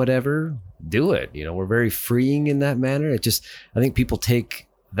whatever, be whatever, do it. We're very freeing in that manner. I think people take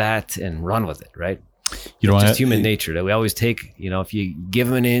that and run with it, right? It's just human nature that we always take, if you give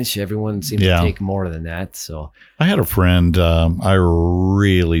them an inch, everyone seems to take more than that. So I had a friend, I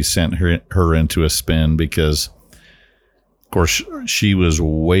really sent her into a spin because, of course, she was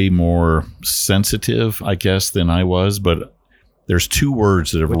way more sensitive, I guess, than I was. But there's 2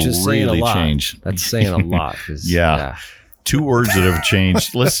 words that have really changed. That's saying a lot. Yeah. 2 words that have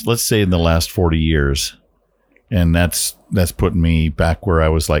changed. Let's say in the last 40 years, and that's putting me back where I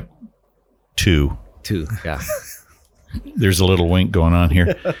was like 2. Yeah. There's a little wink going on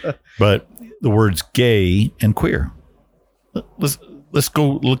here, but the words gay and queer. Let's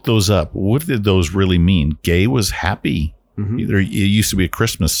go look those up. What did those really mean? Gay was happy. It used to be a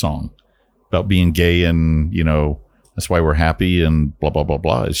Christmas song about being gay, and that's why we're happy and blah blah blah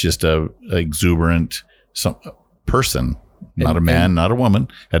blah. It's just a exuberant person, not a man, not a woman.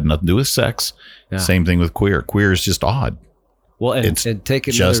 Had nothing to do with sex. Yeah. Same thing with queer. Queer is just odd. Well, and take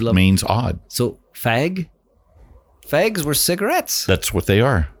it just means odd. So fags were cigarettes. That's what they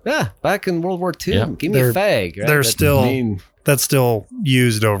are. Yeah, back in World War II. Yeah. Give me a fag. Right? That's still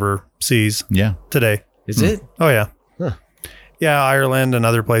used overseas. Yeah, today. Is it? Oh yeah. Huh. Yeah, Ireland and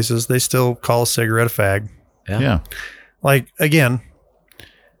other places, they still call a cigarette a fag. Yeah. Like, again,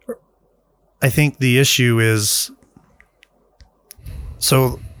 I think the issue is,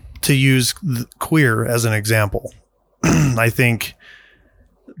 so to use queer as an example, I think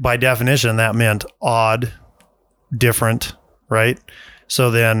by definition that meant odd, different, right? So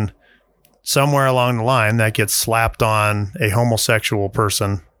then somewhere along the line that gets slapped on a homosexual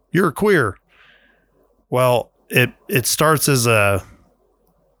person. You're queer. Well, it starts as it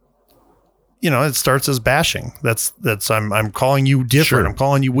starts as bashing. That's I'm calling you different. Sure. I'm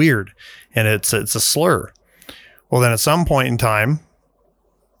calling you weird, and it's a slur. Well, then at some point in time,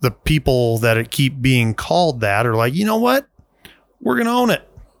 the people that keep being called that are like, you know what? We're going to own it.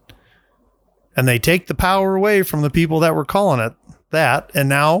 And they take the power away from the people that were calling it that. And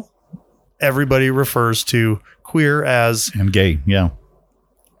now everybody refers to queer as... And gay, yeah.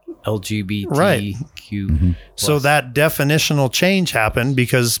 LGBTQ. Right. So that definitional change happened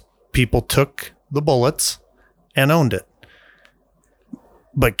because people took the bullets and owned it.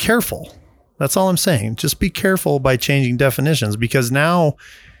 But careful. That's all I'm saying. Just be careful by changing definitions, because now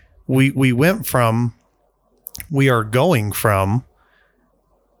we went from, we are going from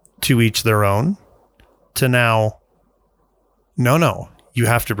to each their own to now, no, you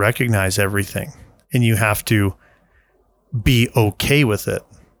have to recognize everything and you have to be okay with it.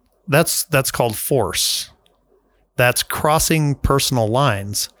 That's called force. That's crossing personal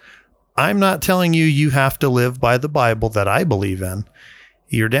lines. I'm not telling you have to live by the Bible that I believe in.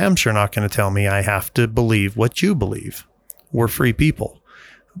 You're damn sure not going to tell me I have to believe what you believe. We're free people.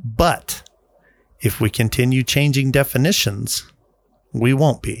 But if we continue changing definitions, we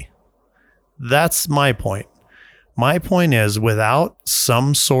won't be. That's my point. My point is, without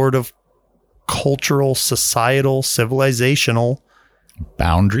some sort of cultural, societal, civilizational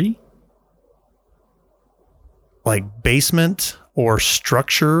boundary, like basement or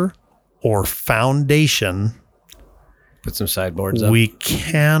structure or foundation, put some sideboards up. We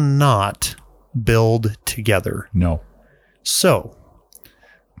cannot build together. No. So,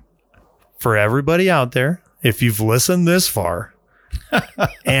 for everybody out there, if you've listened this far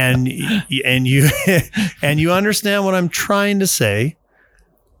and you and you understand what I'm trying to say,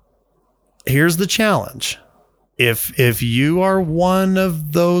 here's the challenge. If you are one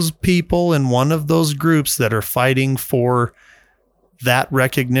of those people in one of those groups that are fighting for that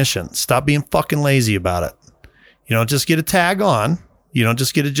recognition, stop being fucking lazy about it. You don't just get a tag on. You don't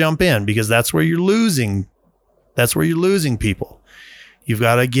just get to jump in, because that's where you're losing. That's where you're losing people. You've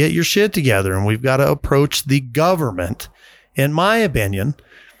got to get your shit together, and we've got to approach the government. In my opinion,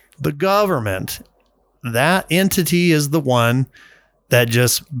 the government, that entity is the one that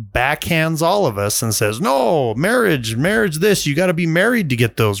just backhands all of us and says, no, marriage this, you got to be married to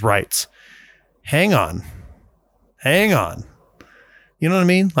get those rights. hang on. You know what I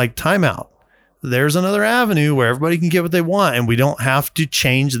mean? Like, time out. There's another avenue where everybody can get what they want, and we don't have to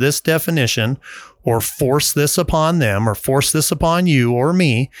change this definition or force this upon them or force this upon you or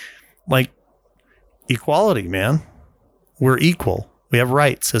me. Like, equality, man. We're equal. We have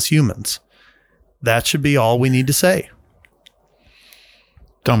rights as humans. That should be all we need to say.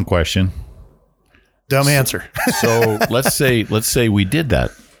 Dumb question. Dumb answer. So let's say we did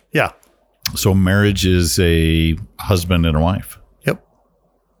that. Yeah. So marriage is a husband and a wife. Yep.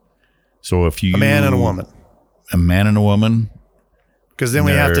 So if you A man and a woman. A man and a woman. Because then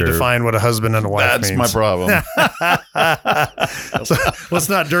we have to They're- define what a husband and a wife That's means. my problem. So, let's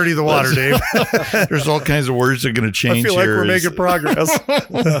not dirty the water, Dave. There's all kinds of words that are going to I change. feel like here. we're making progress.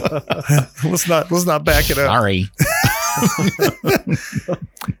 let's not back it up. Sorry.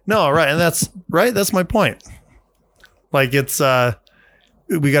 No, right, and that's my point. Like, it's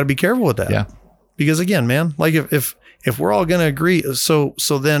we got to be careful with that. Yeah. Because again, man, like if we're all going to agree, so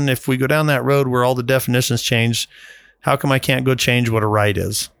then if we go down that road where all the definitions change, how come I can't go change what a right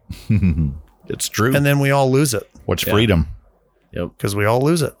is? It's true. And then we all lose it What's freedom? Yep. because we all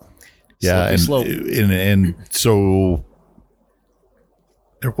lose it. Yeah, Slippery slope. and so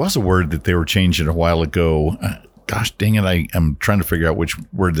there was a word that they were changing a while ago. Gosh dang it, I'm trying to figure out which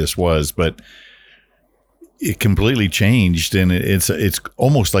word this was, but it completely changed, and it's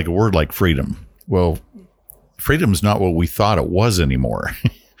almost like a word like freedom. Well, freedom's not what we thought it was anymore.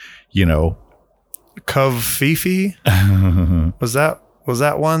 You know, Cov Fifi was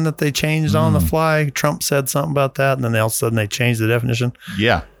that one that they changed on the fly? Trump said something about that, and then all of a sudden they changed the definition.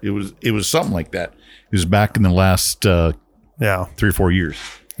 yeah, it was something like that. It was back in the last 3 Yeah. or 4 years.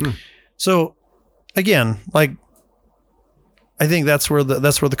 So again, like, I think that's where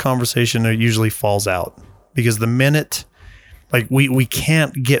the conversation usually falls out, because the minute, like, we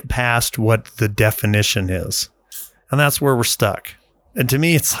can't get past what the definition is, and that's where we're stuck. And to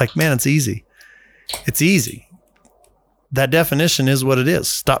me, it's like, man, it's easy. It's easy. That definition is what it is.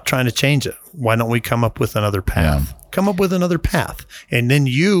 Stop trying to change it. Why don't we come up with another path? Come up with another path. And then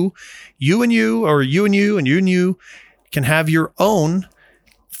you and you, or you and you and you and you can have your own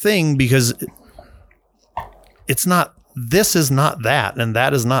thing, because it's not, this is not that, and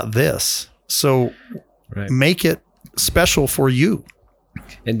that is not this. So Right. make it special for you.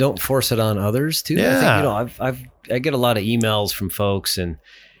 And don't force it on others too. I Yeah. think, I get a lot of emails from folks, and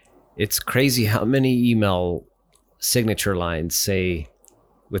it's crazy how many email signature lines say,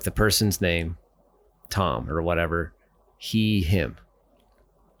 with the person's name, Tom or whatever, he, him.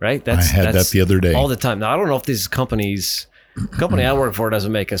 Right? I had that the other day. all the time. Now, I don't know if these company I work for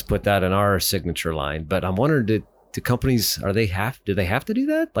doesn't make us put that in our signature line, but I'm wondering, do companies, do they have to do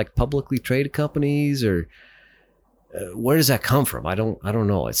that? Like publicly traded companies, or where does that come from? I don't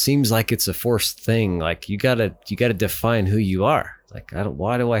know. It seems like it's a forced thing. Like you gotta define who you are. Like,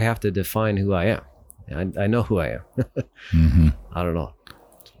 why do I have to define who I am? I know who I am. Mm-hmm. I don't know.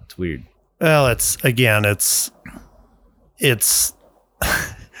 It's weird. Well, it's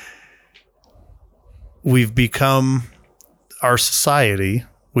we've become, our society,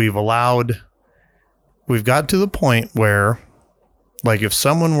 we've got to the point where, like, if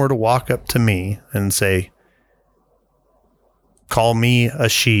someone were to walk up to me and say, call me a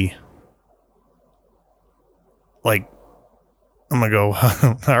she, like, I'm gonna go,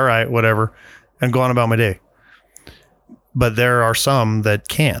 all right, whatever, and go on about my day. But there are some that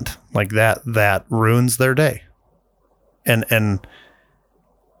can't, like, that ruins their day. And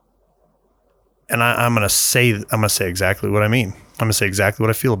I'm gonna say exactly what I mean. I'm gonna say exactly what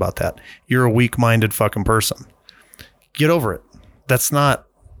I feel about that. You're a weak-minded fucking person. Get over it. That's not,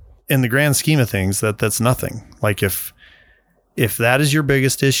 in the grand scheme of things, that's nothing. Like, if that is your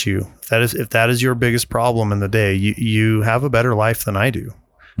biggest issue, if that is your biggest problem in the day, you have a better life than I do.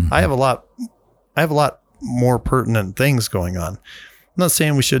 Mm-hmm. I have a lot more pertinent things going on. I'm not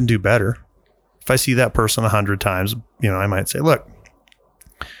saying we shouldn't do better. If I see that person 100 times, I might say, look,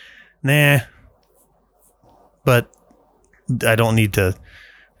 nah, but I don't need to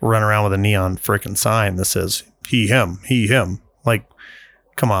run around with a neon freaking sign that says he, him. Like,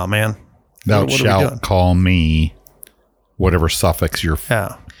 come on, man. Thou What are we shalt doing? call me whatever suffix you're.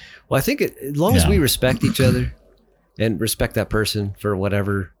 Yeah. Well, I think as long as we respect each other and respect that person for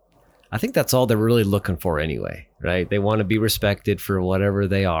whatever, I think that's all they're really looking for anyway, right? They want to be respected for whatever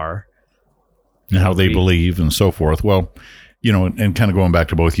they are. And how they believe and so forth. Well, and kind of going back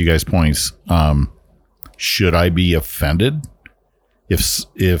to both you guys' points, should I be offended if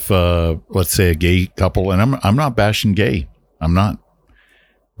let's say a gay couple, and I'm not bashing gay, I'm not,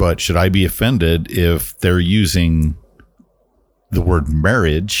 but should I be offended if they're using the word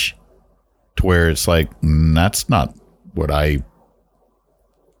marriage to where it's like, that's not what I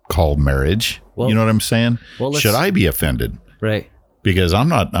call marriage. Well- you know what I'm saying? well, let's- Should I be offended? Right. Because I'm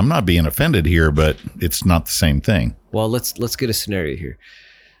not being offended here, but it's not the same thing. Well, let's get a scenario here.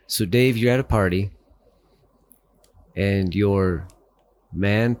 So, Dave, you're at a party, and your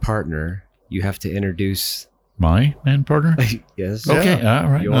man partner, you have to introduce. My man partner? Yes. Okay. All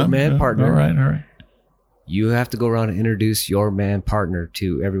right. Your man partner. All right. You have to go around and introduce your man partner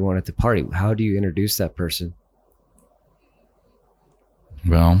to everyone at the party. How do you introduce that person?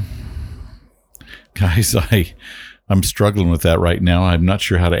 Well, guys, I'm struggling with that right now. I'm not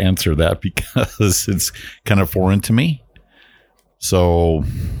sure how to answer that because it's kind of foreign to me. So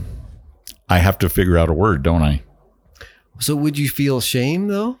I have to figure out a word, don't I? So, would you feel shame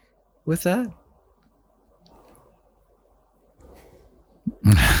though with that?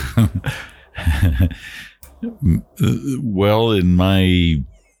 Well, in my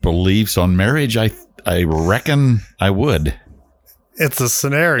beliefs on marriage, I reckon I would. It's a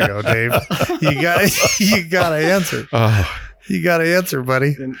scenario, Dave. You got to answer. You got to answer,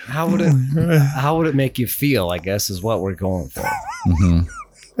 buddy. And how would it make you feel? I guess is what we're going for.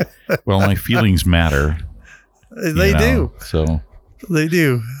 Well, my feelings matter. They do. So They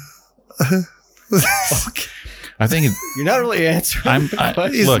do. I think You're not really answering.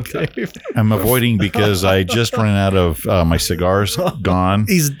 look. I'm avoiding because I just ran out of my cigars. Gone.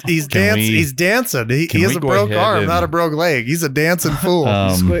 He's dancing. He can has we a go broke ahead arm, and- not a broke leg. He's a dancing fool.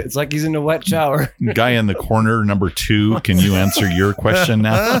 It's like he's in a wet shower. Guy in the corner, number 2. Can you answer your question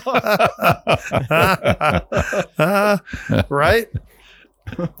now? Right?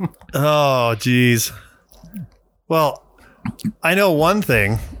 Oh, geez. Well, I know one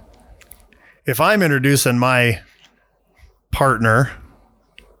thing. If I'm introducing my partner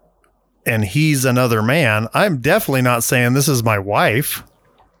and he's another man, I'm definitely not saying this is my wife.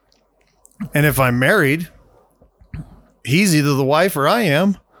 And if I'm married, he's either the wife or I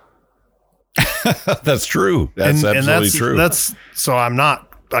am. That's true. That's absolutely true. That's so I'm not.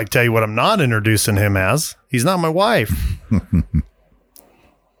 I tell you what, I'm not introducing him as. He's not my wife,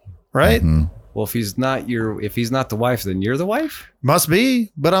 right? Mm-hmm. Well, if he's not the wife, then you're the wife, Must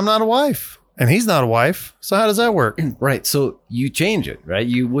be, but I'm not a wife, and he's not a wife. So how does that work? right? So you change it, right?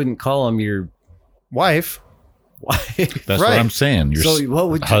 You wouldn't call him your Wife. wife. That's right. what I'm saying. Your So what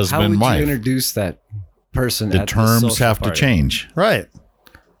would you, husband, how would wife. you introduce that person? The at terms social have to party? change. Right.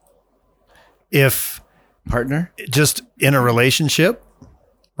 If Partner. just in a relationship,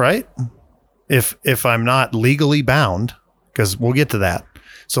 right? If I'm not legally bound, because we'll get to that.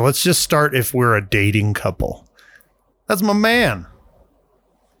 So let's just start if we're a dating couple. That's my man.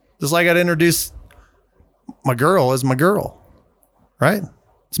 Just like I'd introduce my girl as my girl, right?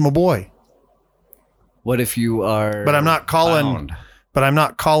 It's my boy. What if you are? But I'm not calling. bound? But I'm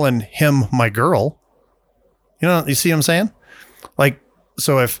not calling him my girl. You know, you see what I'm saying? Like,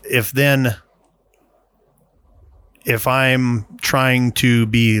 so if I'm trying to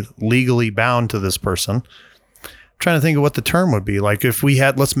be legally bound to this person, I'm trying to think of what the term would be. Like if we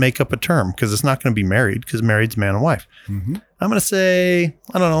had, let's make up a term because it's not going to be married because married's man and wife. Mm-hmm. I'm going to say,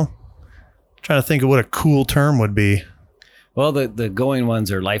 I don't know, trying to think of what a cool term would be. Well, the going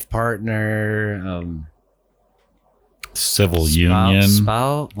ones are life partner, Civil union.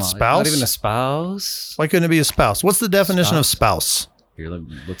 spouse, well, Spouse? not even a spouse. Why couldn't it be a spouse? What's the definition of spouse? Here,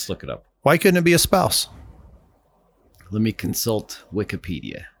 let's look it up. Why couldn't it be a spouse? Let me consult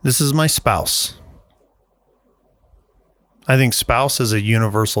Wikipedia. This is my spouse. I think spouse is a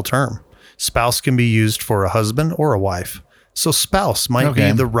universal term. Spouse can be used for a husband or a wife. So spouse might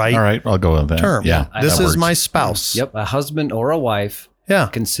be the right, All right, I'll go with that. term. Yeah, This that is works. my spouse. Yep, a husband or a wife Yeah.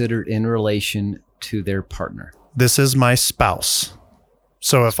 considered in relation to their partner. This is my spouse.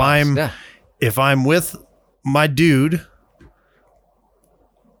 So if I'm with my dude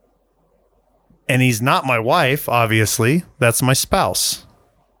and he's not my wife, obviously, that's my spouse.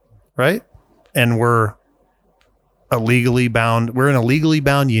 Right? And we're in a legally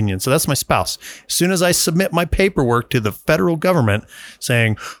bound union. So that's my spouse. As soon as I submit my paperwork to the federal government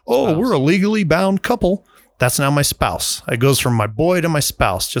saying, "Oh, we're a legally bound couple," that's now my spouse. It goes from my boy to my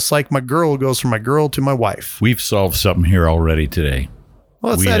spouse, just like my girl goes from my girl to my wife. We've solved something here already today.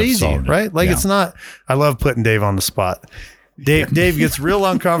 Well, it's We that have easy, solved it. right? Like Yeah. it's not. I love putting Dave on the spot. Dave gets real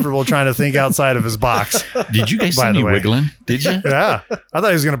uncomfortable trying to think outside of his box. Did you guys By see the me way. wiggling? Did you? Yeah, I thought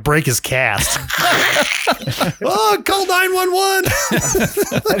he was going to break his cast. Oh, call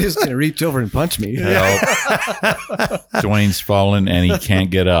 911. I'm just gonna reach over and punch me. Help. Dwayne's fallen and he can't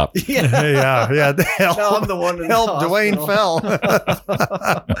get up. yeah. Help, I'm the one in the help, Dwayne fell.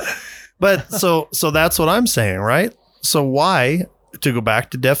 But so that's what I'm saying, right? So why, to go back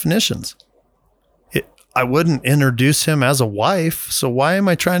to definitions, I wouldn't introduce him as a wife. So why am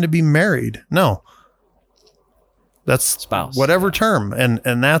I trying to be married? No. That's Spouse. whatever term.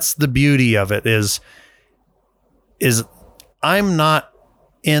 And that's the beauty of it is I'm not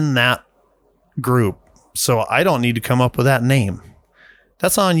in that group. So I don't need to come up with that name.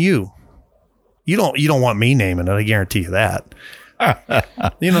 That's on you. You don't want me naming it. I guarantee you that.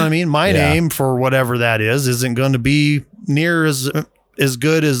 You know what I mean? My Yeah. name for whatever that isn't going to be near as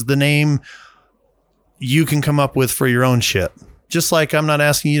good as the name you can come up with for your own shit. Just like I'm not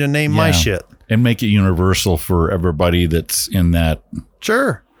asking you to name my Yeah. shit. And make it universal for everybody that's in that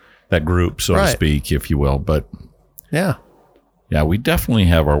Sure. group, so to Right. speak, if you will. But Yeah. yeah, we definitely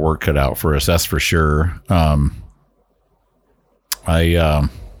have our work cut out for us. That's for sure.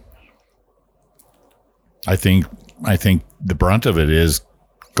 I think the brunt of it is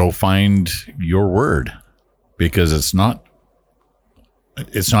go find your word, because it's not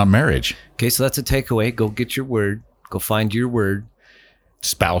marriage. Okay, so that's a takeaway. Go get your word. Go find your word.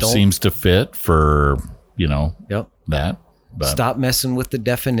 Spouse Don't- seems to fit for, Yep. that. But Stop messing with the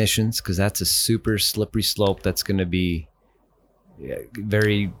definitions, because that's a super slippery slope that's going to be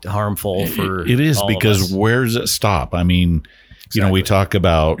very harmful for it is, all of because us. where does it stop? I mean, we Exactly. talk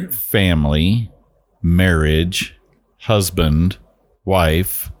about family, marriage, husband,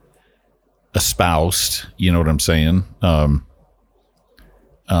 wife, espoused, you know what I'm saying?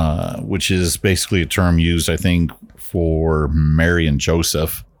 Which is basically a term used, I think, for Mary and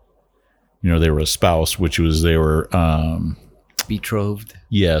Joseph. They were espoused, which was they were, betrothed.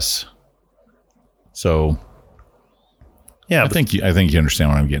 yes. So Yeah. I think you understand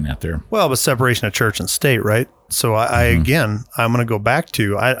what I'm getting at there. Well, but separation of church and state, right? So I'm going to go back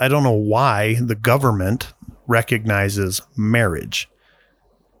to, I don't know why the government recognizes marriage.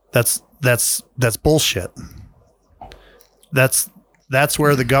 That's bullshit. That's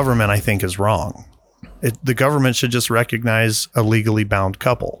where the government, I think, is wrong. The government should just recognize a legally bound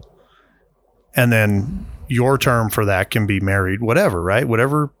couple. And then your term for that can be married, whatever, right?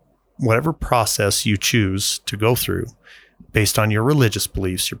 Whatever process you choose to go through based on your religious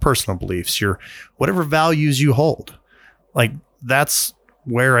beliefs, your personal beliefs, your whatever values you hold. Like, that's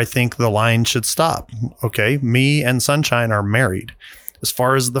where I think the line should stop. Okay, me and Sunshine are married. As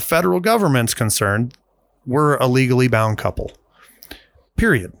far as the federal government's concerned, we're a legally bound couple.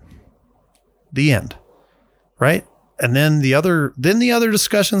 Period. The end. Right? And then the other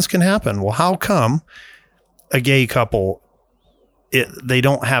discussions can happen. Well, how come a gay couple, they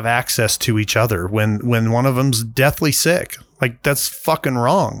don't have access to each other when one of them's deathly sick? Like, that's fucking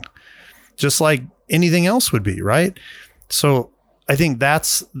wrong. Just like anything else would be, right? So I think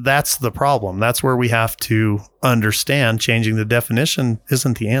that's the problem. That's where we have to understand changing the definition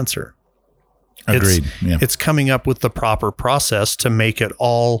isn't the answer. Agreed. It's coming up with the proper process to make it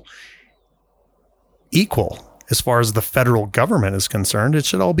all equal. As far as the federal government is concerned, it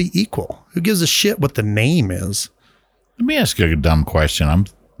should all be equal. Who gives a shit what the name is? Let me ask you a dumb question. I'm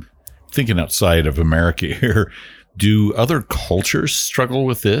thinking outside of America here. Do other cultures struggle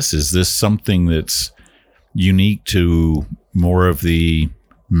with this? Is this something that's unique to more of the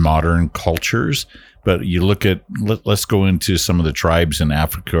modern cultures? But you look at, let's go into some of the tribes in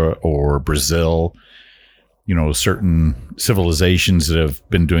Africa or Brazil, certain civilizations that have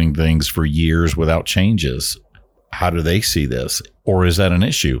been doing things for years without changes. How do they see this? Or is that an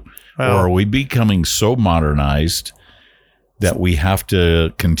issue? Well, or are we becoming so modernized that we have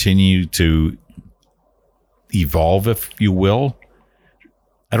to continue to evolve, if you will?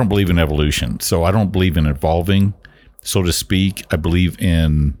 I don't believe in evolution, so I don't believe in evolving, so to speak. I believe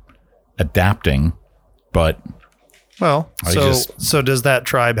in adapting, but well, so does that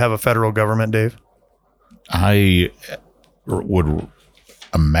tribe have a federal government, Dave? I would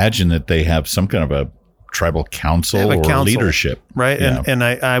imagine that they have some kind of a tribal council or council, leadership. Right. Yeah. And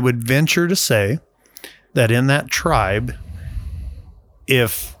I would venture to say that in that tribe,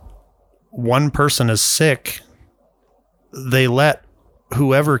 if one person is sick, they let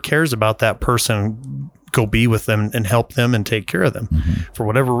whoever cares about that person go be with them and help them and take care of them. Mm-hmm. For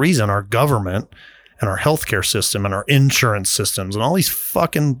whatever reason, our government and our healthcare system and our insurance systems and all these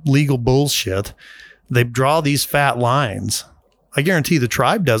fucking legal bullshit, they draw these fat lines. I guarantee the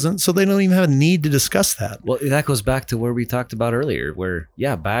tribe doesn't, so they don't even have a need to discuss that. Well, that goes back to where we talked about earlier, where,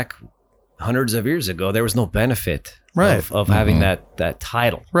 back hundreds of years ago, there was no benefit Right. of having that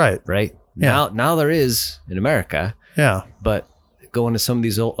title. Right. Right. Yeah. Now there is in America, Yeah. but going to some of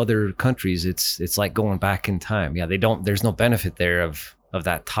these other countries, it's like going back in time. Yeah. There's no benefit there of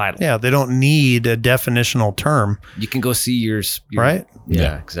that title. Yeah. They don't need a definitional term. You can go see your Right. Yeah,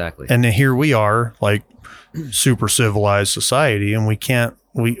 Yeah. exactly. And here we are, like super civilized society, and we can't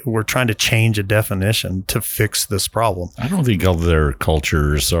We're trying to change a definition to fix this problem. I don't think other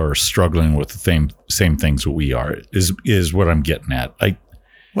cultures are struggling with the same things that we are. Is what I'm getting at.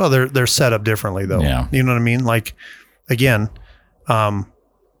 Well, they're set up differently though. Yeah. You know what I mean? Like, again,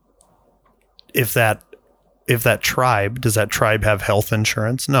 if that tribe, does that tribe have health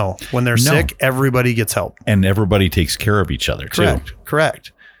insurance? No. When they're sick, everybody gets help. And everybody takes care of each other too.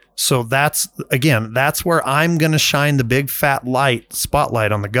 Correct. So that's where I'm going to shine the big fat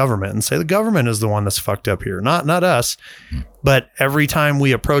spotlight on the government and say the government is the one that's fucked up here, not us. But every time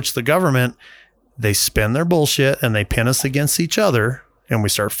we approach the government, they spin their bullshit and they pin us against each other, and we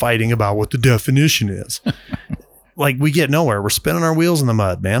start fighting about what the definition is. Like, we get nowhere. We're spinning our wheels in the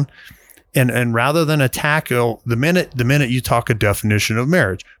mud, man. And rather than attack, the minute you talk a definition of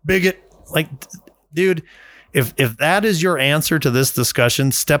marriage, bigot, like, dude, if that is your answer to this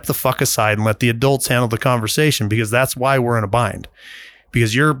discussion, step the fuck aside and let the adults handle the conversation, because that's why we're in a bind.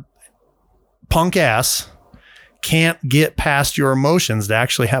 Because your punk ass can't get past your emotions to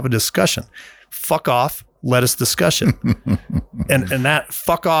actually have a discussion. Fuck off. Let us discuss it. and that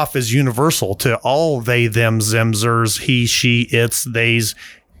fuck off is universal to all they, them, them, zers, he, she, it's, theys,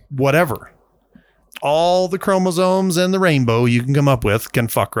 whatever. All the chromosomes and the rainbow you can come up with can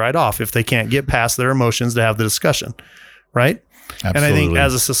fuck right off if they can't get past their emotions to have the discussion. Right? Absolutely. And I think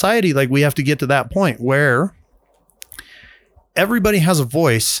as a society, like, we have to get to that point where everybody has a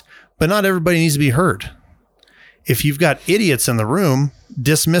voice, but not everybody needs to be heard. If you've got idiots in the room,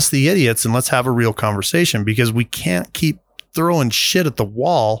 dismiss the idiots and let's have a real conversation, because we can't keep throwing shit at the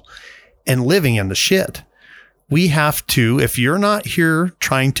wall and living in the shit. We have to, if you're not here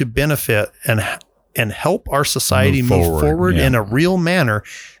trying to benefit and help our society move forward in a real manner,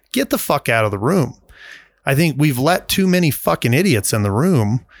 get the fuck out of the room. I think we've let too many fucking idiots in the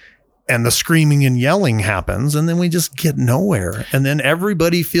room, and the screaming and yelling happens, and then we just get nowhere. And then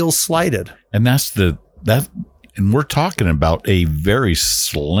everybody feels slighted. And and we're talking about a very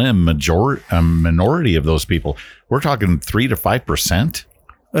slim minority of those people. We're talking 3 to 5%.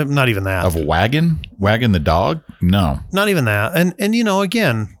 Not even that. Of wagging the dog? No. Not even that. And you know,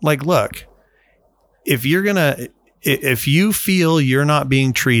 again, like, look, if you feel you're not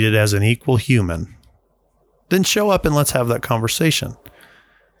being treated as an equal human, then show up and let's have that conversation.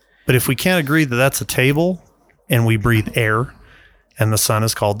 But if we can't agree that that's a table and we breathe air and the sun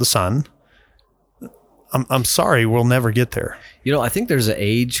is called the sun, I'm sorry, we'll never get there. You know, I think there's an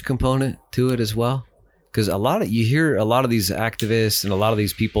age component to it as well. Because you hear a lot of these activists and a lot of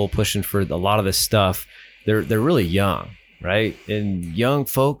these people pushing for a lot of this stuff, they're really young, right? And young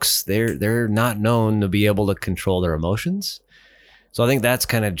folks, they're not known to be able to control their emotions. So I think that's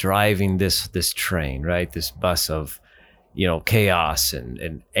kind of driving this train, right? This bus of, you know, chaos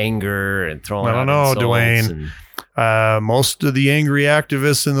and anger and throwing out insults. I don't know, Dwayne. Most of the angry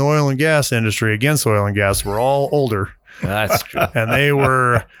activists in the oil and gas industry against oil and gas were all older. That's true. And they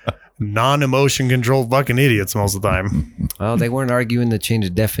were non-emotion controlled fucking idiots most of the time. Well, they weren't arguing to change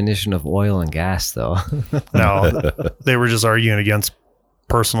the definition of oil and gas, though. No, they were just arguing against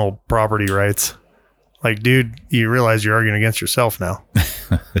personal property rights. Like, dude, you realize you're arguing against yourself now.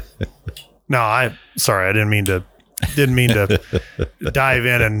 No, sorry, I didn't mean to dive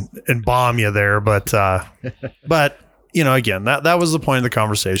in and bomb you there, but you know, again, that was the point of the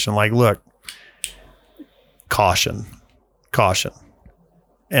conversation. Like, look, caution.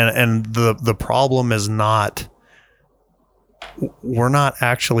 And the problem is not, we're not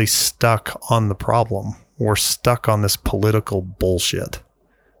actually stuck on the problem. We're stuck on this political bullshit.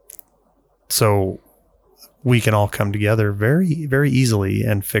 So we can all come together very, very easily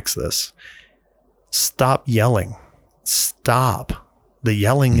and fix this. Stop yelling. Stop. The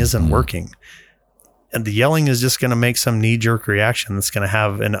yelling isn't working. And the yelling is just going to make some knee-jerk reaction that's going to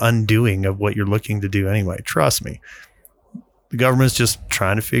have an undoing of what you're looking to do anyway. Trust me. The government's just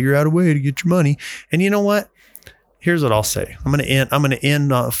trying to figure out a way to get your money. And you know what? Here's what I'll say. I'm going to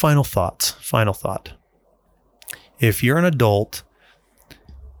end final thought. If you're an adult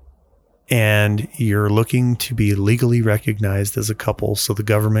and you're looking to be legally recognized as a couple so the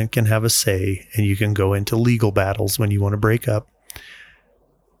government can have a say and you can go into legal battles when you want to break up,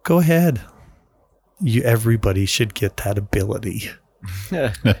 go ahead. Everybody should get that ability.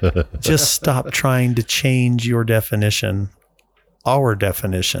 Just stop trying to change your definition, our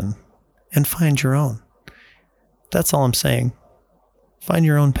definition, and find your own. That's all I'm saying. Find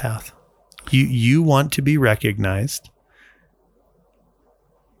your own path. You want to be recognized.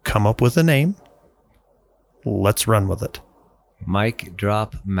 Come up with a name. Let's run with it. Mic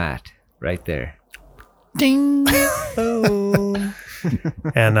drop Matt right there. Ding.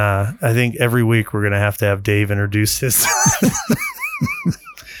 And I think every week we're going to have Dave introduce his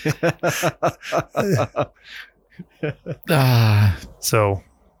So,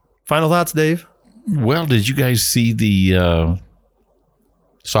 final thoughts, Dave? Well, did you guys see the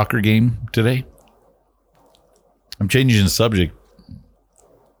soccer game today? I'm changing the subject.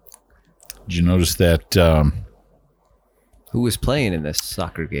 Did you notice that Who was playing in this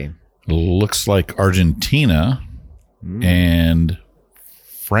soccer game? looks like Argentina and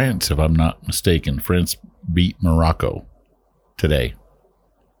France, if I'm not mistaken. France beat Morocco today.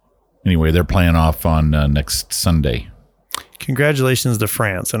 Anyway, they're playing off on next Sunday. Congratulations to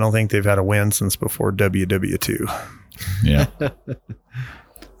France. I don't think they've had a win since before WW2. Yeah.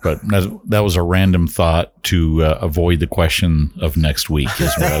 But that was a random thought to avoid the question of next week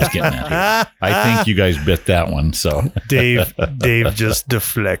is what I was getting at here. I think you guys bit that one. So Dave just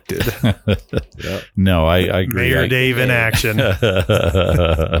deflected. no, I agree. Mayor Dave in action.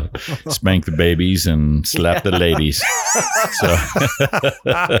 Spank the babies and slap the ladies. So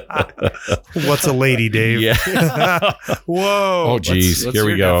What's a lady, Dave? yeah. Whoa. Oh, geez. What's Here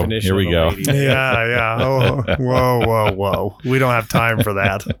we your go. definition Here we of a go. lady? Yeah. Oh, whoa. We don't have time for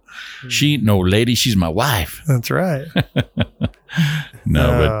that. She ain't no lady. She's my wife. That's right.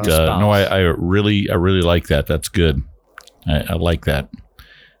 No, but no, I really like that. That's good. I like that.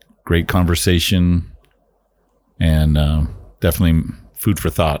 Great conversation, and definitely food for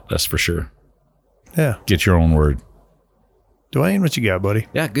thought. That's for sure. Yeah. Get your own word. Dwayne, what you got, buddy?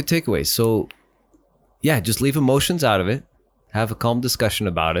 Yeah, good takeaway. So, yeah, just leave emotions out of it. Have a calm discussion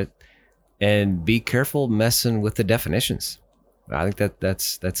about it, and be careful messing with the definitions. I think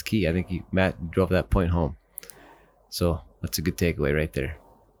that's key. I think Matt drove that point home. So that's a good takeaway right there.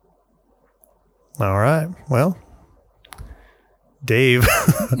 All right. Well, Dave,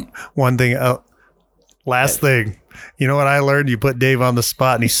 one thing, last thing. You know what I learned? You put Dave on the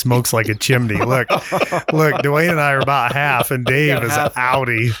spot and he smokes like a chimney. Look, Dwayne and I are about half, and Dave is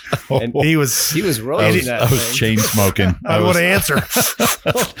outie. And He was roasting that I was thing. chain smoking. I want to answer.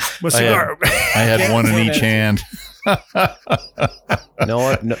 I had one in each hand.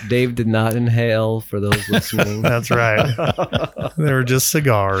 No, Dave did not inhale for those listening. That's right. They were just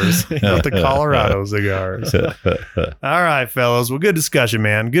cigars. Not the Colorado cigars. All right, fellas. Well, good discussion,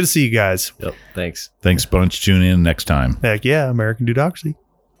 man. Good to see you guys. Yep, thanks. Thanks, bunch. Tune in next time. Heck yeah, American Dudocracy.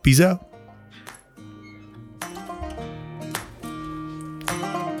 Peace out.